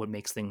 what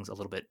makes things a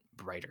little bit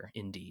brighter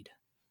indeed.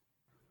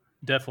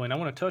 Definitely. And I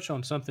want to touch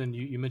on something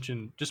you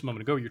mentioned just a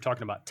moment ago. You're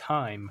talking about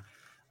time.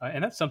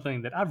 And that's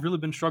something that I've really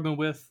been struggling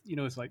with.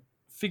 It's like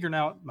figuring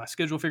out my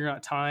schedule, figuring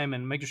out time,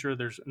 and making sure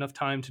there's enough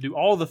time to do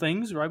all the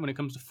things, right? When it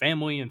comes to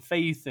family and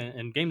faith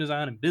and game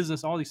design and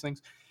business, all these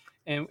things.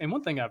 And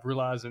one thing I've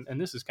realized, and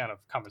this is kind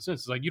of common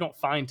sense, is like, you don't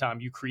find time,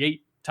 you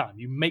create time.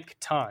 You make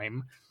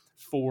time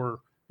for,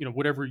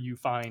 whatever you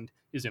find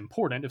is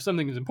important. If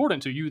something is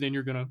important to you, then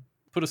you're going to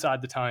put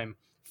aside the time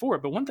for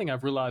it. But one thing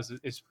I've realized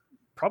is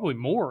probably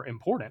more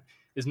important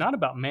is not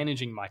about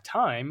managing my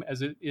time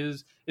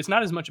it's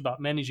not as much about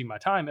managing my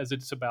time as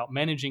it's about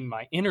managing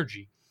my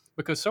energy.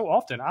 Because so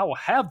often I will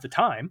have the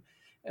time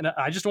and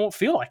I just won't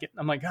feel like it.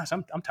 I'm like, gosh,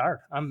 I'm tired.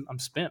 I'm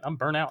spent. I'm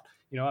burnt out.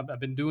 I've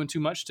been doing too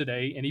much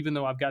today. And even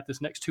though I've got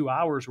this next 2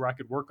 hours where I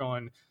could work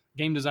on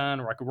game design,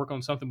 or I could work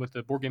on something with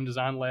the Board Game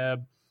Design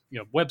Lab,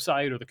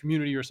 website or the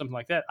community or something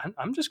like that,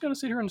 I'm just going to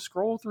sit here and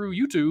scroll through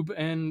YouTube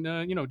and,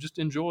 just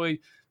enjoy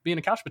being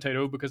a couch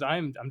potato, because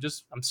I'm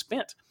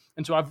spent.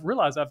 And so I've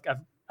realized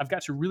I've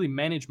got to really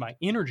manage my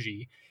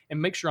energy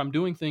and make sure I'm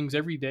doing things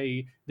every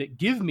day that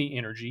give me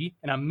energy,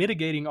 and I'm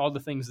mitigating all the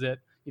things that,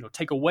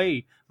 take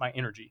away my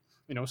energy.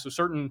 So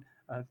certain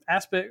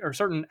aspect or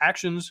certain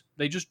actions,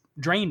 they just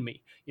drain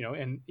me,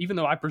 and even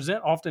though I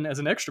present often as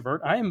an extrovert,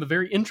 I am a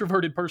very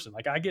introverted person.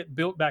 Like, I get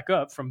built back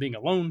up from being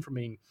alone, from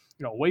being,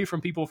 away from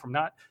people, from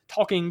not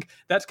talking.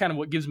 That's kind of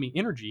what gives me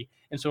energy.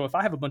 And so if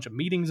I have a bunch of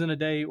meetings in a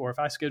day, or if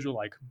I schedule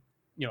like,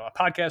 a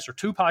podcast or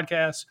 2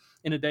 podcasts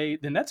in a day,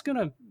 then that's going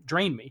to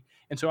drain me.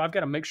 And so I've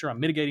got to make sure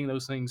I'm mitigating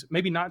those things,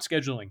 maybe not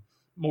scheduling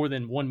more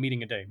than 1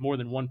 meeting a day, more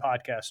than 1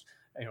 podcast,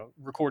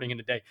 recording in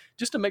a day,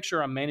 just to make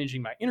sure I'm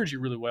managing my energy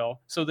really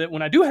well, so that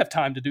when I do have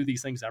time to do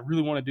these things I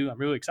really want to do, I'm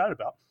really excited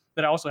about,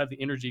 that I also have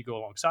the energy to go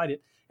alongside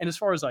it. And as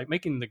far as like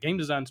making the game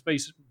design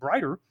space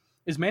brighter,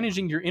 is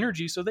managing your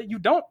energy so that you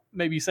don't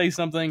maybe say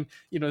something,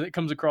 that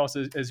comes across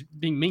as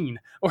being mean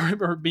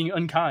or being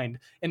unkind.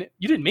 And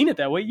you didn't mean it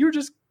that way. You're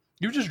just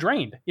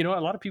drained. A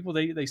lot of people,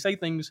 they say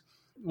things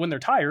when they're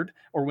tired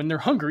or when they're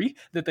hungry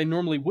that they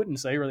normally wouldn't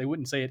say, or they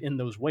wouldn't say it in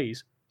those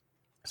ways.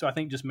 So I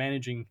think just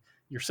managing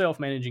yourself,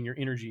 managing your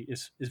energy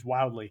is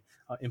wildly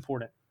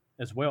important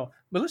as well.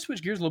 But let's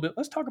switch gears a little bit.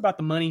 Let's talk about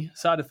the money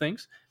side of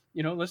things.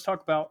 Let's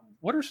talk about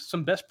what are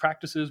some best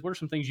practices. What are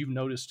some things you've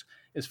noticed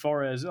as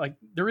far as, like,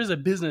 there is a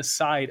business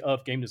side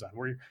of game design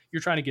where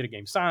you're trying to get a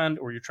game signed,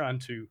 or you're trying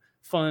to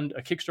fund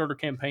a Kickstarter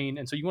campaign.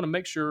 And so you want to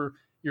make sure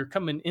you're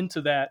coming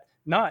into that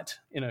not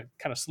in a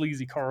kind of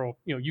sleazy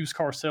used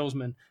car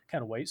salesman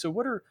kind of way. So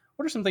what are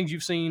some things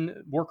you've seen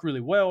work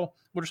really well?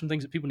 What are some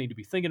things that people need to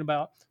be thinking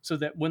about, so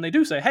that when they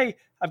do say, hey,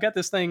 I've got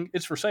this thing,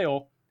 it's for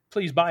sale,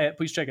 please buy it,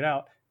 please check it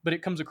out, but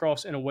it comes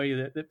across in a way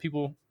that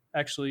people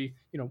actually,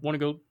 want to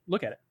go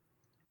look at it?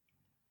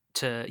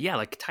 To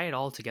like tie it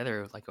all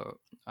together like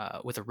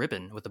with a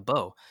ribbon, with a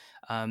bow,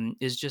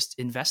 is just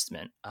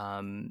investment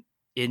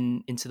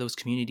into those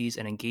communities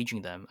and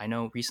engaging them. I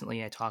know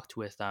recently I talked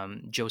with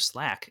Joe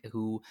Slack,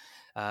 who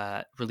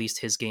released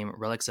his game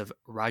Relics of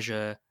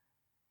Raja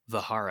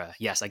Vihara.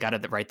 Yes, I got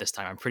it right this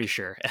time. I'm pretty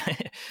sure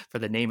for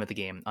the name of the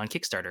game on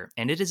Kickstarter,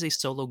 and it is a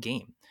solo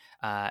game.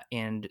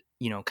 And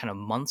kind of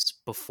months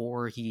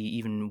before he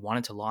even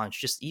wanted to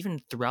launch, just even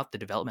throughout the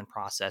development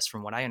process,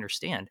 from what I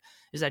understand,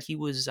 is that he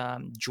was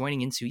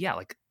joining into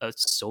like a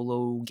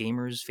solo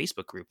gamers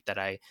Facebook group that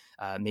I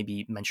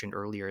maybe mentioned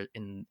earlier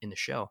in the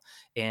show.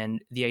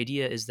 And the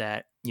idea is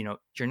that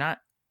you're not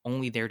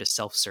only there to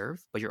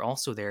self-serve, but you're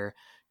also there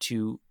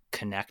to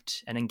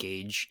connect and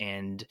engage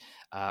and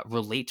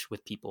relate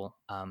with people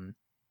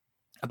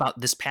about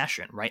this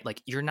passion, right?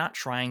 Like, you're not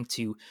trying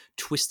to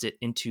twist it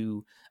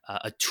into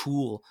a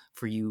tool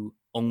for you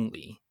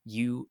only.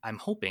 I'm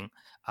hoping,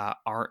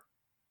 are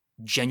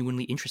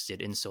genuinely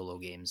interested in solo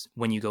games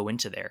when you go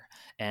into there.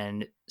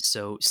 And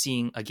so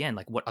seeing again,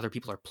 like, what other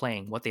people are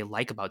playing, what they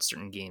like about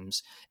certain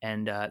games,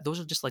 and those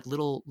are just like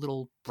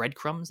little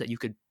breadcrumbs that you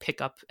could pick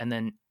up and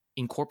then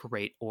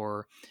incorporate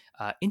or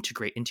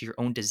integrate into your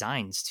own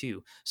designs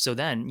too. So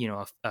then,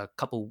 a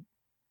couple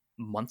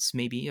months,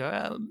 maybe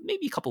a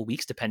couple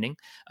weeks, depending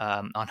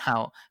on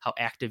how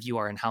active you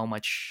are and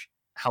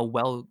how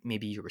well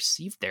maybe you're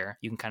received there,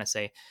 you can kind of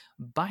say,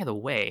 by the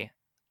way,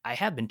 I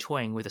have been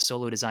toying with a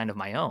solo design of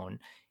my own.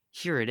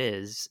 Here it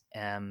is.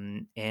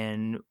 And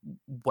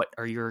what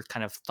are your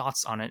kind of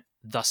thoughts on it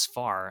thus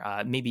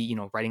far? Maybe,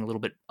 writing a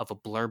little bit of a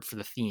blurb for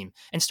the theme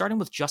and starting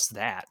with just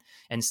that,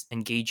 and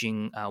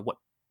engaging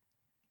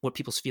what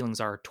people's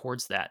feelings are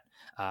towards that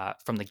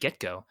from the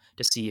get-go,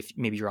 to see if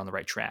maybe you're on the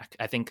right track.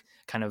 I think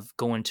kind of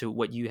going to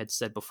what you had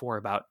said before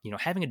about,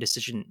 having a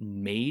decision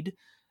made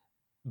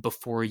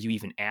before you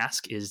even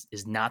ask is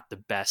not the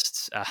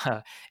best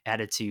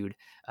attitude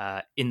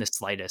in the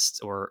slightest,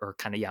 or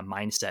kind of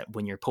mindset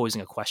when you're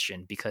posing a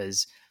question,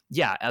 because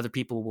other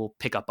people will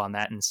pick up on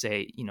that and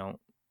say,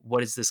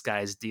 what is this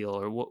guy's deal,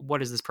 or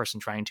what is this person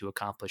trying to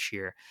accomplish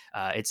here?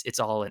 It's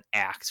all an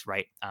act,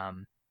 right?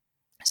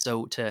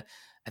 So to,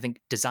 I think,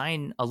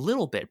 design a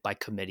little bit by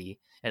committee,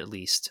 at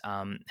least,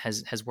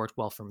 has worked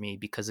well for me,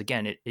 because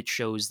again, it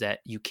shows that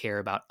you care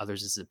about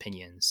others'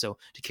 opinions. So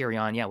to carry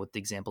on, with the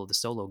example of the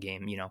solo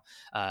game,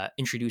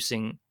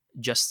 introducing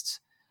just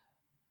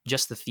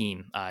the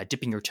theme,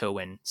 dipping your toe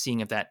in, seeing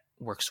if that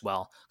works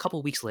well. A couple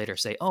of weeks later,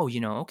 say, oh,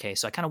 okay,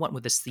 so I kind of went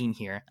with this theme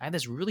here. I have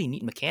this really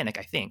neat mechanic,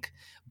 I think,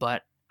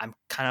 but I'm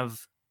kind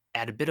of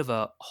at a bit of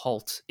a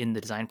halt in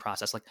the design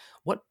process. Like,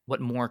 what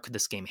more could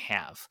this game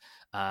have?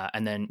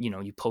 And then,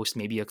 you post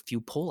maybe a few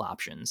poll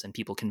options and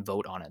people can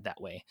vote on it that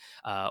way.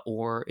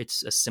 Or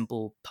it's a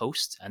simple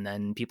post and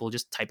then people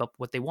just type up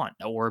what they want,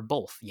 or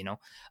both,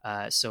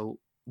 so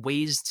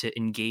ways to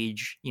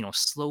engage,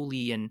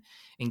 slowly, and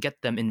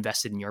get them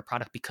invested in your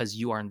product, because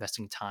you are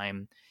investing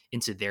time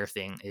into their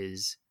thing,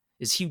 is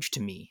huge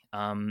to me.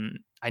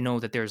 I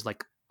know that there's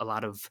like a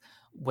lot of,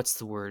 what's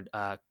the word,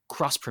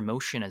 cross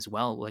promotion as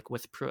well, like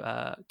with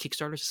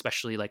Kickstarters,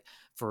 especially like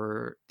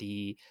for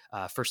the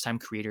first time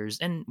creators,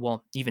 and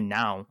well, even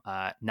now,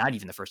 not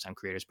even the first time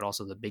creators, but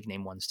also the big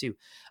name ones too,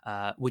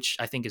 which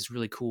I think is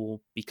really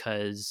cool,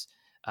 because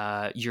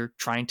you're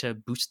trying to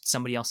boost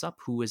somebody else up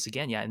who is,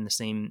 again, in the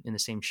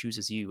same shoes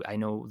as you. I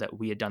know that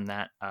we had done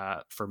that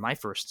for my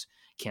first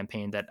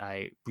campaign that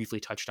I briefly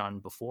touched on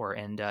before,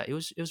 and it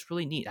was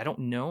really neat. I don't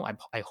know,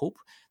 I hope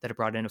that it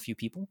brought in a few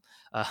people,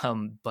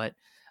 but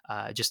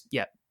just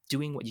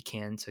doing what you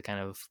can to kind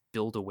of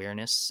build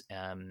awareness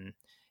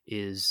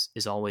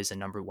is always a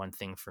number one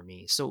thing for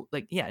me. So,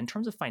 like, in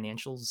terms of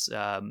financials,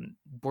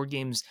 board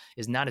games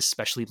is not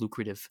especially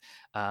lucrative,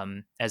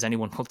 as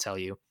anyone will tell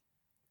you,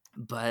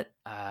 but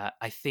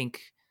I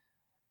think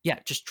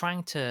just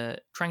trying to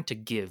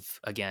give,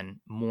 again,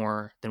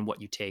 more than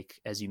what you take,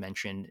 as you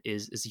mentioned,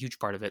 is a huge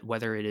part of it.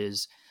 Whether it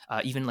is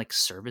even like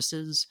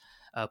services,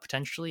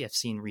 potentially. I've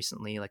seen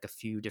recently like a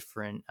few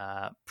different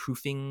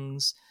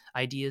proofings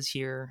ideas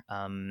here,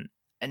 and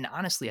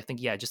honestly, I think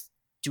just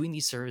doing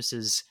these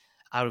services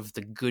out of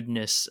the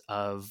goodness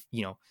of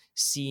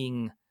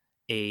seeing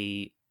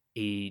a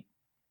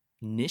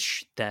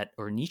niche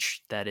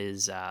that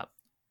is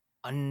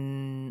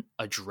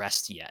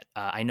unaddressed yet.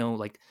 I know,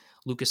 like,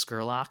 Lucas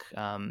Gerlach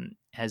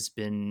has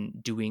been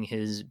doing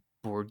his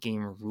board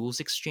game rules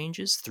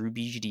exchanges through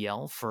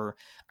BGDL for,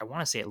 I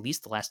want to say, at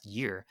least the last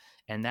year,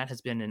 and that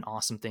has been an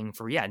awesome thing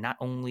for not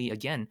only,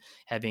 again,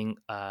 having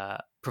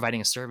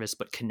providing a service,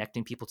 but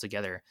connecting people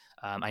together.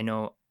 I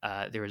know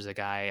there was a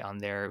guy on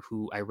there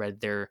who I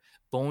read their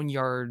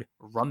Boneyard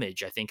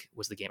Rummage, I think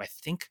was the game. I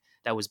think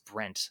that was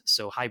Brent.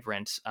 So hi,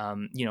 Brent.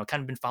 Kind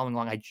of been following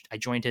along. I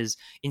joined his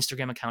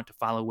Instagram account to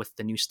follow with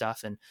the new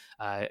stuff, and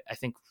I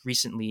think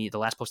recently the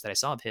last post that I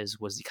saw of his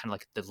was kind of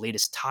like the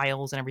latest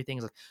tiles and everything.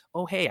 It's like,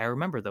 oh hey, I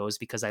remember those,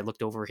 because I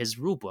looked over his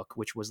rule book,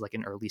 which was like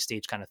an early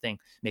stage kind of thing,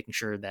 making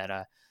sure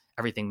that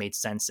everything made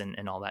sense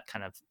and all that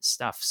kind of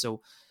stuff.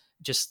 So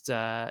just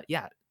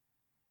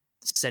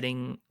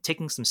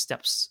taking some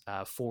steps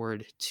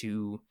forward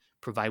to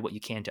provide what you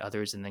can to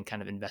others, and then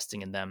kind of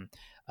investing in them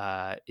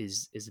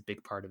is a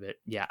big part of it.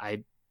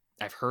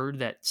 I've heard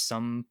that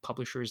some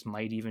publishers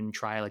might even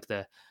try like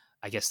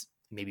I guess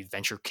maybe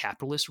venture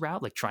capitalist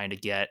route, like trying to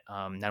get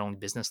not only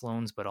business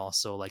loans, but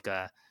also like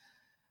a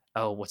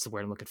what's the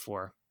word I'm looking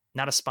for?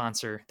 Not a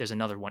sponsor. There's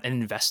another one, an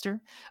investor.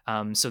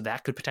 So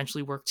that could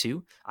potentially work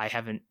too. I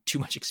haven't too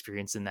much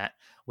experience in that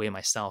way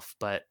myself,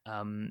 but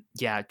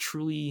yeah,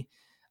 truly,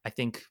 I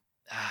think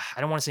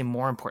I don't want to say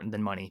more important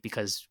than money,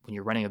 because when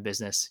you're running a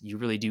business, you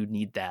really do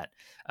need that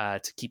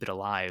to keep it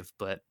alive.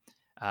 But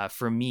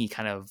for me,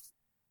 kind of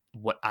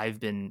what I've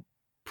been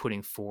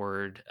putting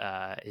forward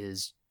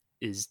is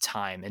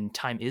time, and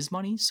time is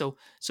money. So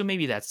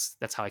maybe that's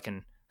how I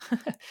can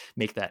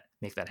make that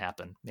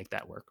happen, make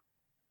that work.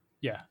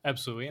 Yeah,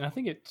 absolutely. And I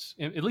think it's,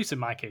 at least in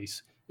my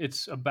case,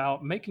 it's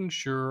about making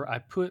sure I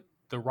put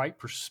the right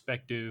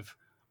perspective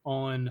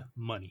on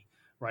money,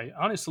 right?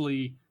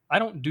 Honestly, I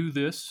don't do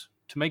this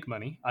to make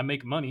money. I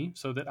make money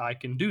so that I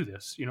can do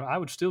this. You know, I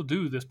would still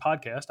do this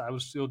podcast. I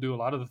would still do a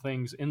lot of the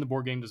things in the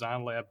Board Game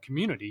Design Lab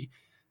community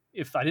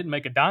if I didn't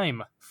make a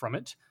dime from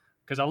it,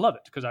 because I love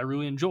it, because I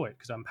really enjoy it,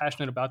 because I'm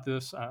passionate about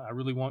this. I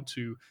really want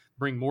to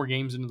bring more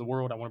games into the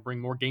world. I want to bring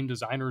more game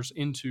designers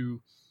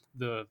into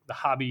the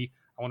hobby.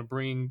 I want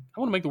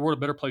to make the world a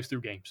better place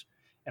through games,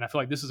 and I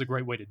feel like this is a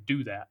great way to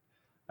do that.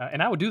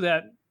 And I would do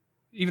that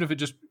even if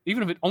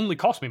it only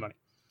costs me money.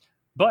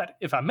 But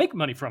if I make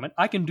money from it,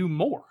 I can do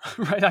more,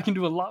 right? I can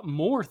do a lot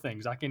more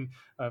things. I can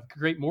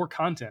create more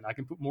content. I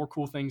can put more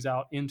cool things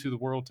out into the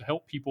world to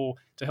help people,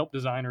 to help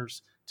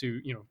designers,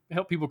 to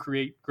help people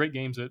create great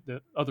games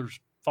that others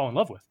fall in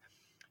love with.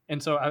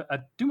 And so I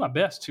do my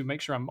best to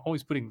make sure I'm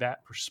always putting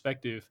that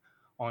perspective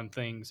on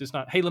things. It's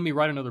not, hey, let me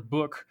write another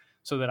book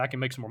so that I can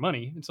make some more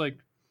money. It's like,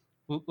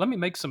 well, let me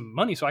make some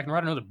money so I can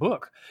write another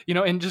book,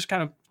 and just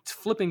kind of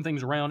flipping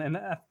things around. And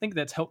I think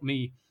that's helped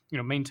me,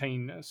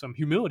 maintain some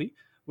humility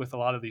with a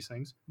lot of these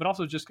things, but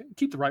also just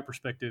keep the right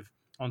perspective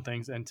on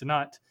things, and to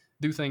not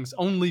do things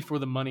only for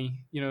the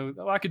money.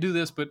 I could do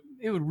this, but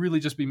it would really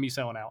just be me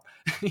selling out.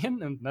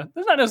 And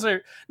there's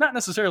not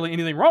necessarily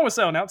anything wrong with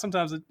selling out.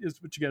 Sometimes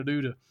it's what you got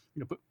to do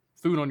to, put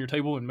food on your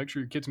table and make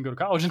sure your kids can go to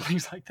college and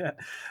things like that.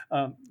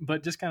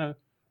 But just kind of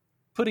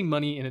putting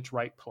money in its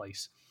right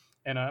place.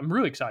 And I'm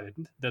really excited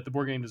that the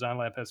Board Game Design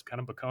Lab has kind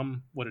of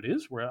become what it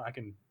is, where I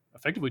can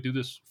effectively do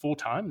this full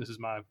time. This is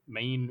my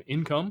main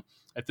income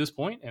at this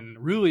point, and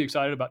really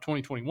excited about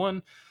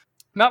 2021.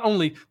 Not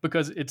only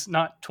because it's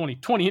not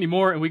 2020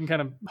 anymore, and we can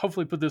kind of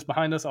hopefully put this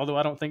behind us, although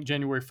I don't think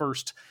January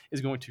 1st is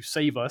going to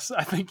save us.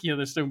 I think,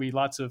 there's still going to be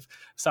lots of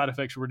side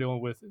effects we're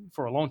dealing with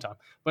for a long time.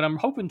 But I'm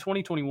hoping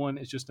 2021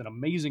 is just an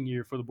amazing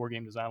year for the Board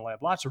Game Design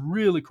Lab. Lots of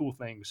really cool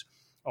things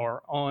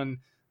are on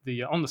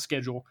the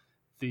schedule.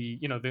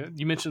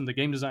 You mentioned the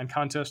game design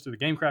contest or the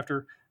Game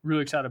Crafter.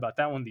 Really excited about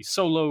that one. The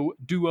solo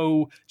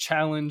duo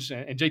challenge,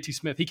 and JT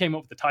Smith, he came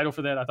up with the title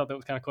for that. I thought that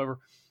was kind of clever.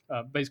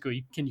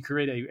 Basically, can you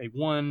create a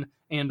one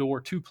and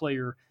or two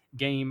player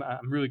game?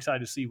 I'm really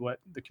excited to see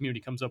what the community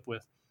comes up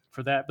with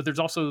for that. But there's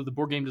also the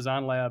Board Game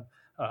Design Lab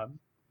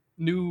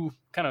new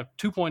kind of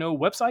 2.0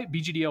 website,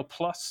 BGDL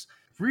Plus.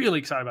 Really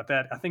excited about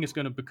that. I think it's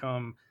going to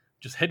become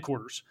just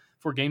headquarters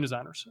for game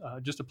designers,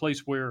 just a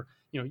place where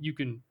you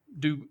can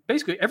do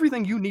basically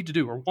everything you need to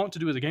do or want to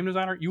do as a game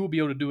designer. You will be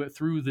able to do it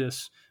through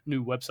this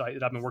new website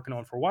that I've been working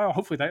on for a while.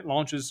 Hopefully that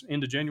launches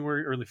into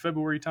January, early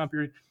February time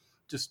period.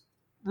 Just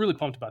really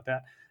pumped about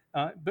that.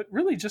 But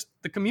really just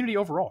the community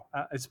overall.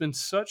 It's been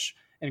such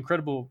an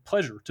incredible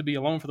pleasure to be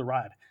along for the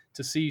ride,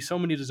 to see so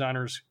many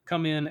designers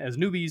come in as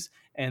newbies,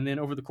 and then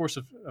over the course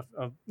of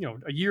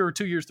a year or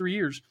 2 years, 3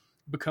 years,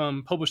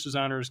 become published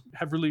designers,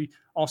 have really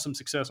awesome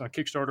success on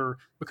Kickstarter,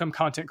 become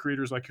content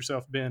creators like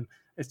yourself, Ben.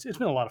 It's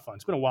been a lot of fun.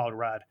 It's been a wild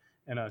ride,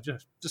 and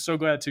just so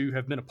glad to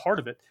have been a part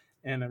of it.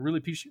 And I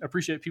really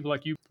appreciate people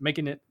like you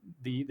making it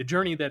the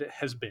journey that it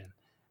has been.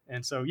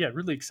 And so, yeah,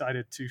 really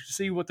excited to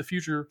see what the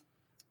future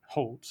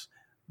holds.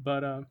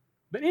 But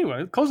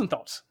anyway, closing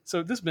thoughts.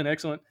 So this has been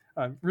excellent.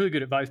 Really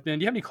good advice, Ben.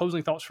 Do you have any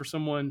closing thoughts for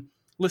someone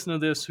listening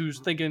to this who's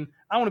thinking,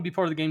 I want to be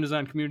part of the game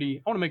design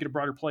community, I want to make it a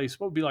brighter place?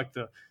 What would be like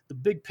the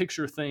big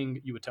picture thing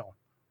you would tell them?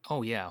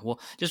 Oh, yeah. Well,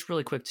 just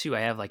really quick, too,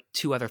 I have like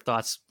two other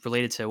thoughts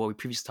related to what we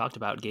previously talked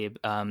about, Gabe,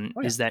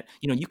 is that,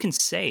 you can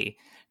say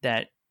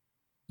that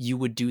you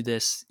would do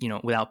this,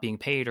 without being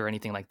paid or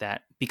anything like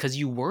that, because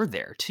you were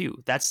there,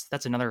 too.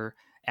 That's another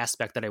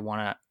aspect that I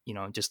want to,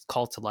 just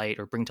call to light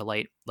or bring to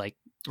light, like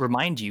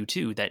remind you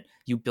too, that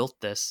you built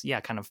this,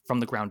 kind of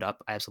from the ground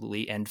up.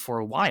 Absolutely. And for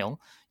a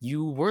while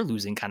you were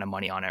losing kind of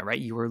money on it, right?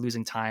 You were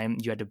losing time.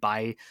 You had to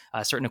buy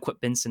certain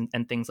equipments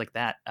and things like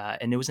that.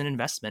 And it was an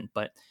investment,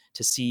 but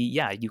to see,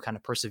 you kind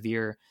of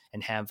persevere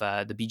and have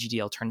the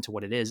BGDL turn to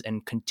what it is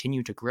and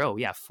continue to grow.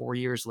 4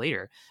 years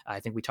later,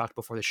 I think we talked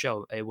before the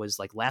show, it was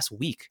like last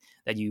week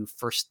that you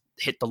first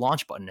hit the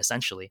launch button,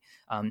 essentially,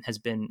 has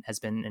been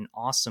an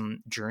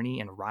awesome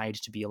journey and ride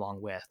to be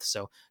along with.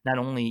 So not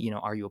only,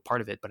 are you a part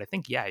of it, but I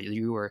think,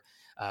 you were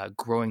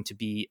growing to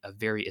be a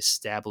very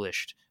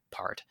established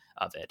part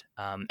of it.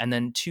 And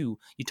then two,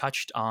 you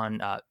touched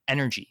on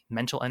energy,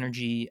 mental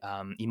energy,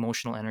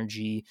 emotional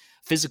energy,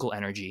 physical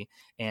energy.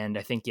 And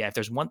I think, if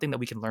there's one thing that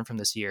we can learn from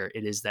this year,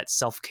 it is that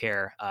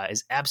self-care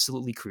is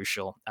absolutely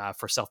crucial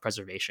for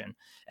self-preservation.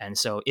 And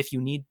so if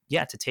you need,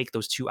 to take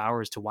those 2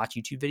 hours to watch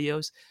YouTube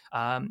videos,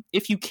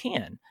 if you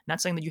can,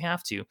 not saying that you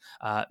have to,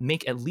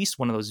 make at least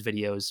one of those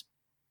videos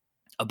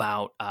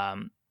about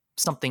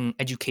something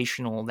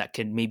educational that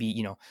could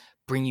maybe,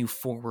 bring you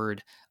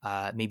forward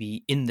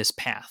maybe in this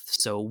path.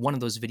 So one of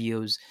those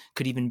videos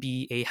could even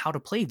be a how to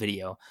play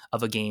video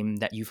of a game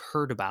that you've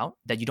heard about,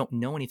 that you don't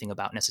know anything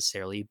about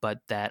necessarily, but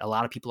that a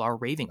lot of people are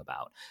raving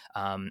about.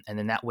 And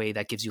then that way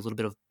that gives you a little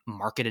bit of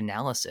market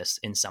analysis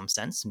in some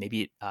sense.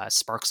 Maybe it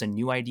sparks a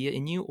new idea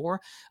in you,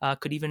 or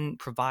could even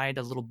provide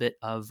a little bit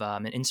of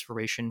an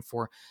inspiration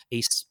for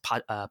a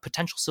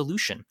potential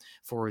solution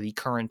for the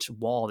current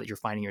wall that you're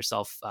finding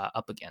yourself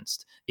up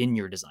against in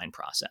your design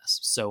process.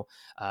 So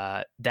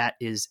that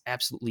is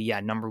absolutely,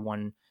 number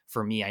one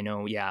for me. I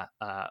know,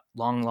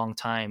 long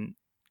time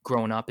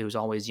growing up, it was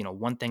always,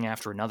 one thing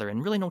after another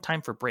and really no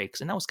time for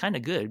breaks. And that was kind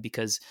of good,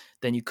 because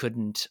then you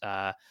couldn't,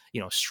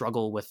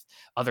 struggle with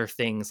other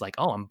things like,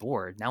 oh, I'm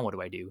bored. Now what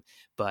do I do?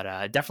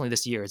 But definitely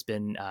this year has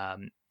been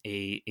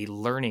a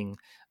learning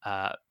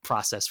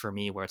process for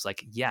me, where it's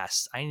like,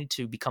 yes, I need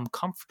to become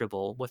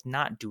comfortable with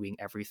not doing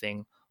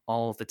everything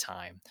all the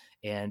time,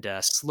 and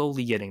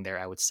slowly getting there,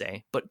 I would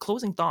say. But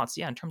closing thoughts,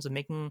 in terms of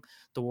making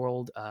the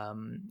world,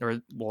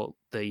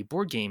 the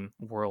board game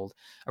world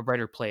a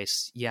brighter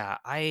place.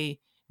 I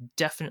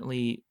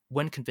definitely,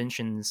 when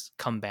conventions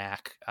come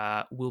back,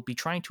 we'll be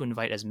trying to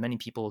invite as many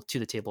people to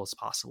the table as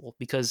possible,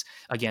 because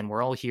again,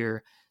 we're all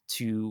here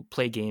to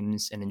play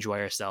games and enjoy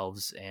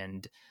ourselves,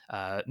 and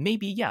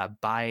maybe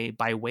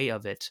by way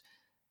of it,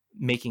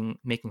 making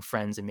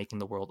friends and making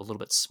the world a little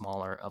bit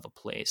smaller of a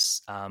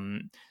place.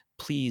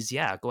 Please,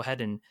 go ahead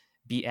and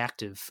be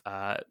active.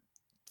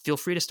 Feel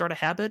free to start a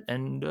habit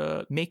and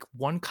make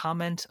one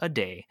comment a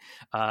day,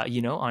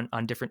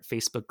 on different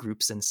Facebook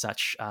groups and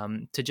such,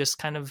 to just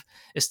kind of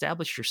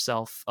establish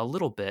yourself a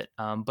little bit,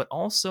 but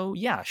also,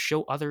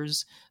 show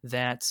others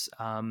that,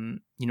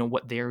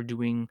 what they're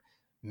doing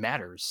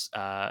matters,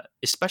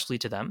 especially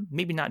to them,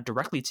 maybe not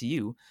directly to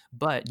you,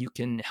 but you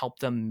can help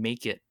them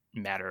make it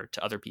matter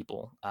to other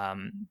people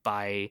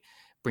by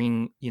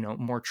bringing,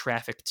 more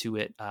traffic to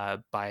it,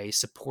 by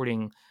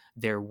supporting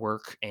their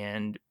work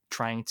and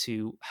trying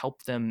to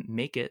help them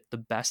make it the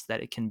best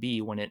that it can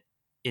be when it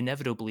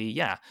inevitably,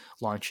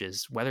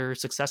 launches, whether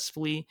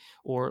successfully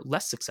or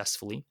less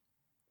successfully.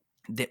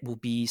 That will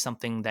be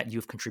something that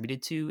you've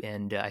contributed to.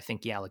 And I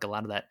think, like a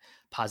lot of that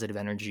positive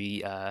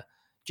energy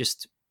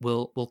just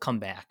will come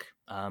back.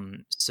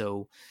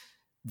 So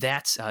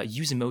that's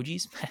use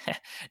emojis,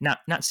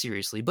 not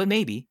seriously, but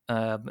maybe,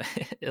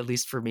 at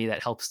least for me,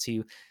 that helps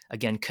to,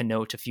 again,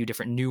 connote a few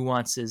different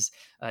nuances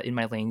in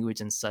my language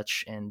and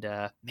such. And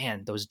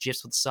man, those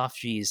GIFs with soft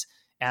G's,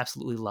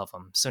 absolutely love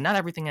them. So not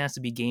everything has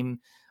to be game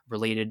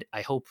related.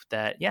 I hope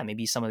that,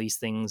 maybe some of these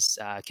things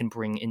can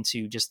bring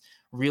into just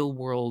real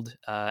world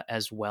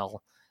as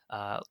well,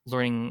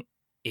 learning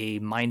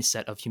a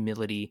mindset of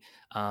humility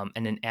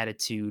and an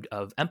attitude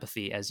of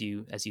empathy, as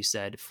you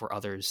said, for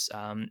others,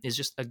 is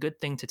just a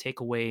good thing to take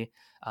away,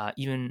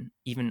 even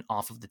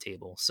off of the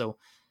table. So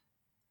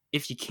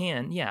if you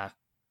can,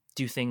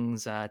 do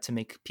things to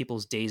make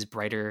people's days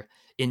brighter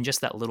in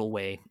just that little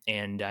way.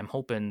 And I'm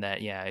hoping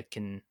that, it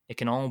can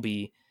all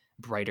be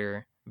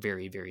brighter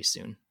very, very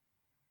soon.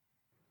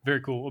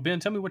 Very cool. Well, Ben,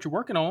 tell me what you're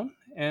working on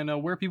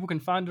and where people can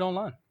find it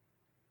online.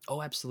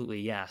 Oh,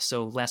 absolutely.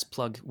 So last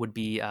plug would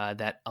be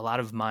that a lot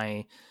of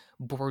my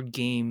board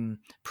game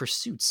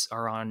pursuits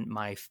are on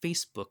my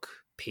Facebook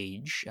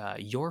page.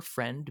 Your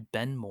friend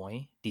Ben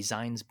Moy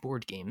designs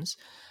board games.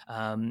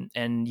 And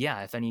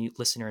if any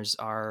listeners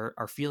are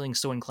feeling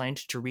so inclined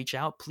to reach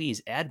out,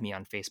 please add me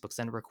on Facebook,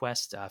 send a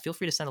request. Feel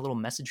free to send a little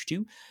message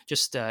too.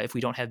 Just if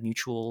we don't have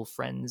mutual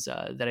friends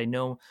that I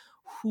know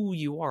who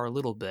you are a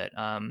little bit,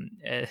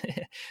 that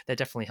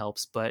definitely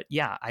helps. But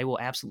I will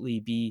absolutely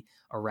be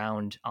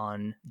around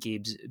on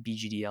Gabe's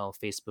BGDL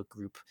Facebook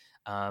group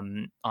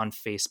on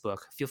Facebook.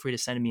 Feel free to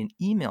send me an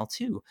email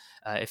too,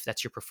 if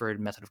that's your preferred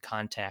method of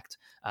contact.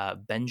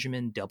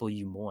 Benjamin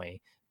W. Moy,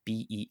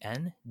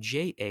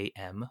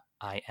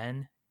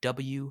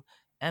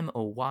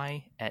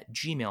 BenjaminWMoy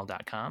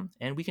 @gmail.com,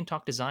 and we can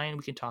talk design,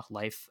 we can talk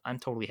life. I'm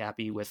totally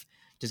happy with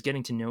just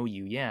getting to know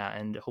you,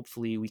 and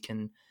hopefully we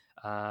can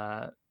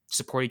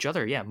support each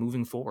other,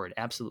 moving forward.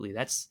 Absolutely.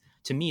 That's,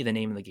 to me, the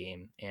name of the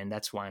game, and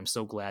that's why I'm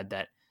so glad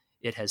that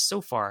it has so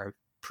far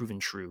proven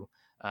true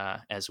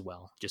as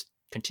well. Just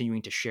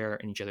continuing to share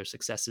in each other's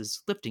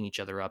successes, lifting each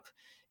other up,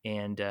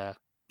 and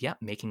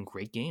making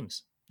great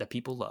games that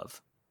people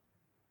love.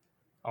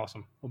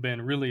 Awesome. Well,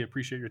 Ben, really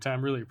appreciate your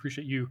time. Really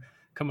appreciate you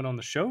coming on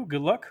the show.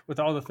 Good luck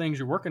with all the things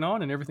you're working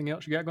on and everything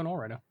else you got going on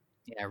right now.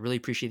 I really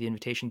appreciate the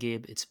invitation,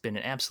 Gabe. It's been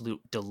an absolute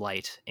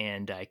delight,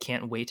 and I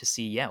can't wait to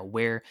see,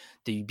 where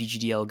the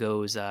BGDL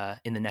goes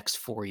in the next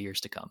 4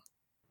 years to come.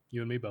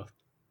 You and me both.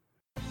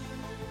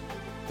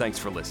 Thanks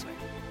for listening.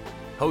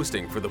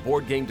 Hosting for the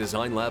Board Game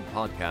Design Lab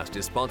podcast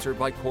is sponsored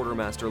by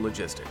Quartermaster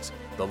Logistics,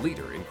 the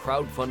leader in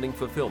crowdfunding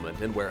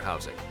fulfillment and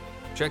warehousing.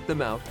 Check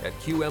them out at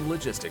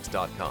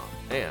qmlogistics.com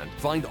and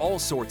find all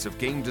sorts of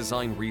game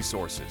design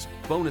resources,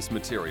 bonus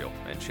material,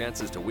 and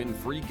chances to win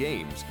free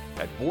games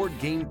at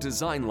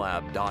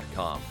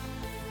BoardGameDesignLab.com.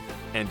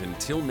 And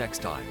until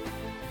next time,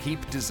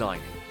 keep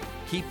designing,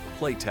 keep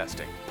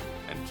playtesting,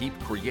 and keep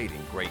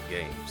creating great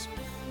games.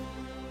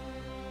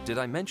 Did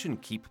I mention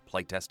keep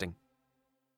playtesting?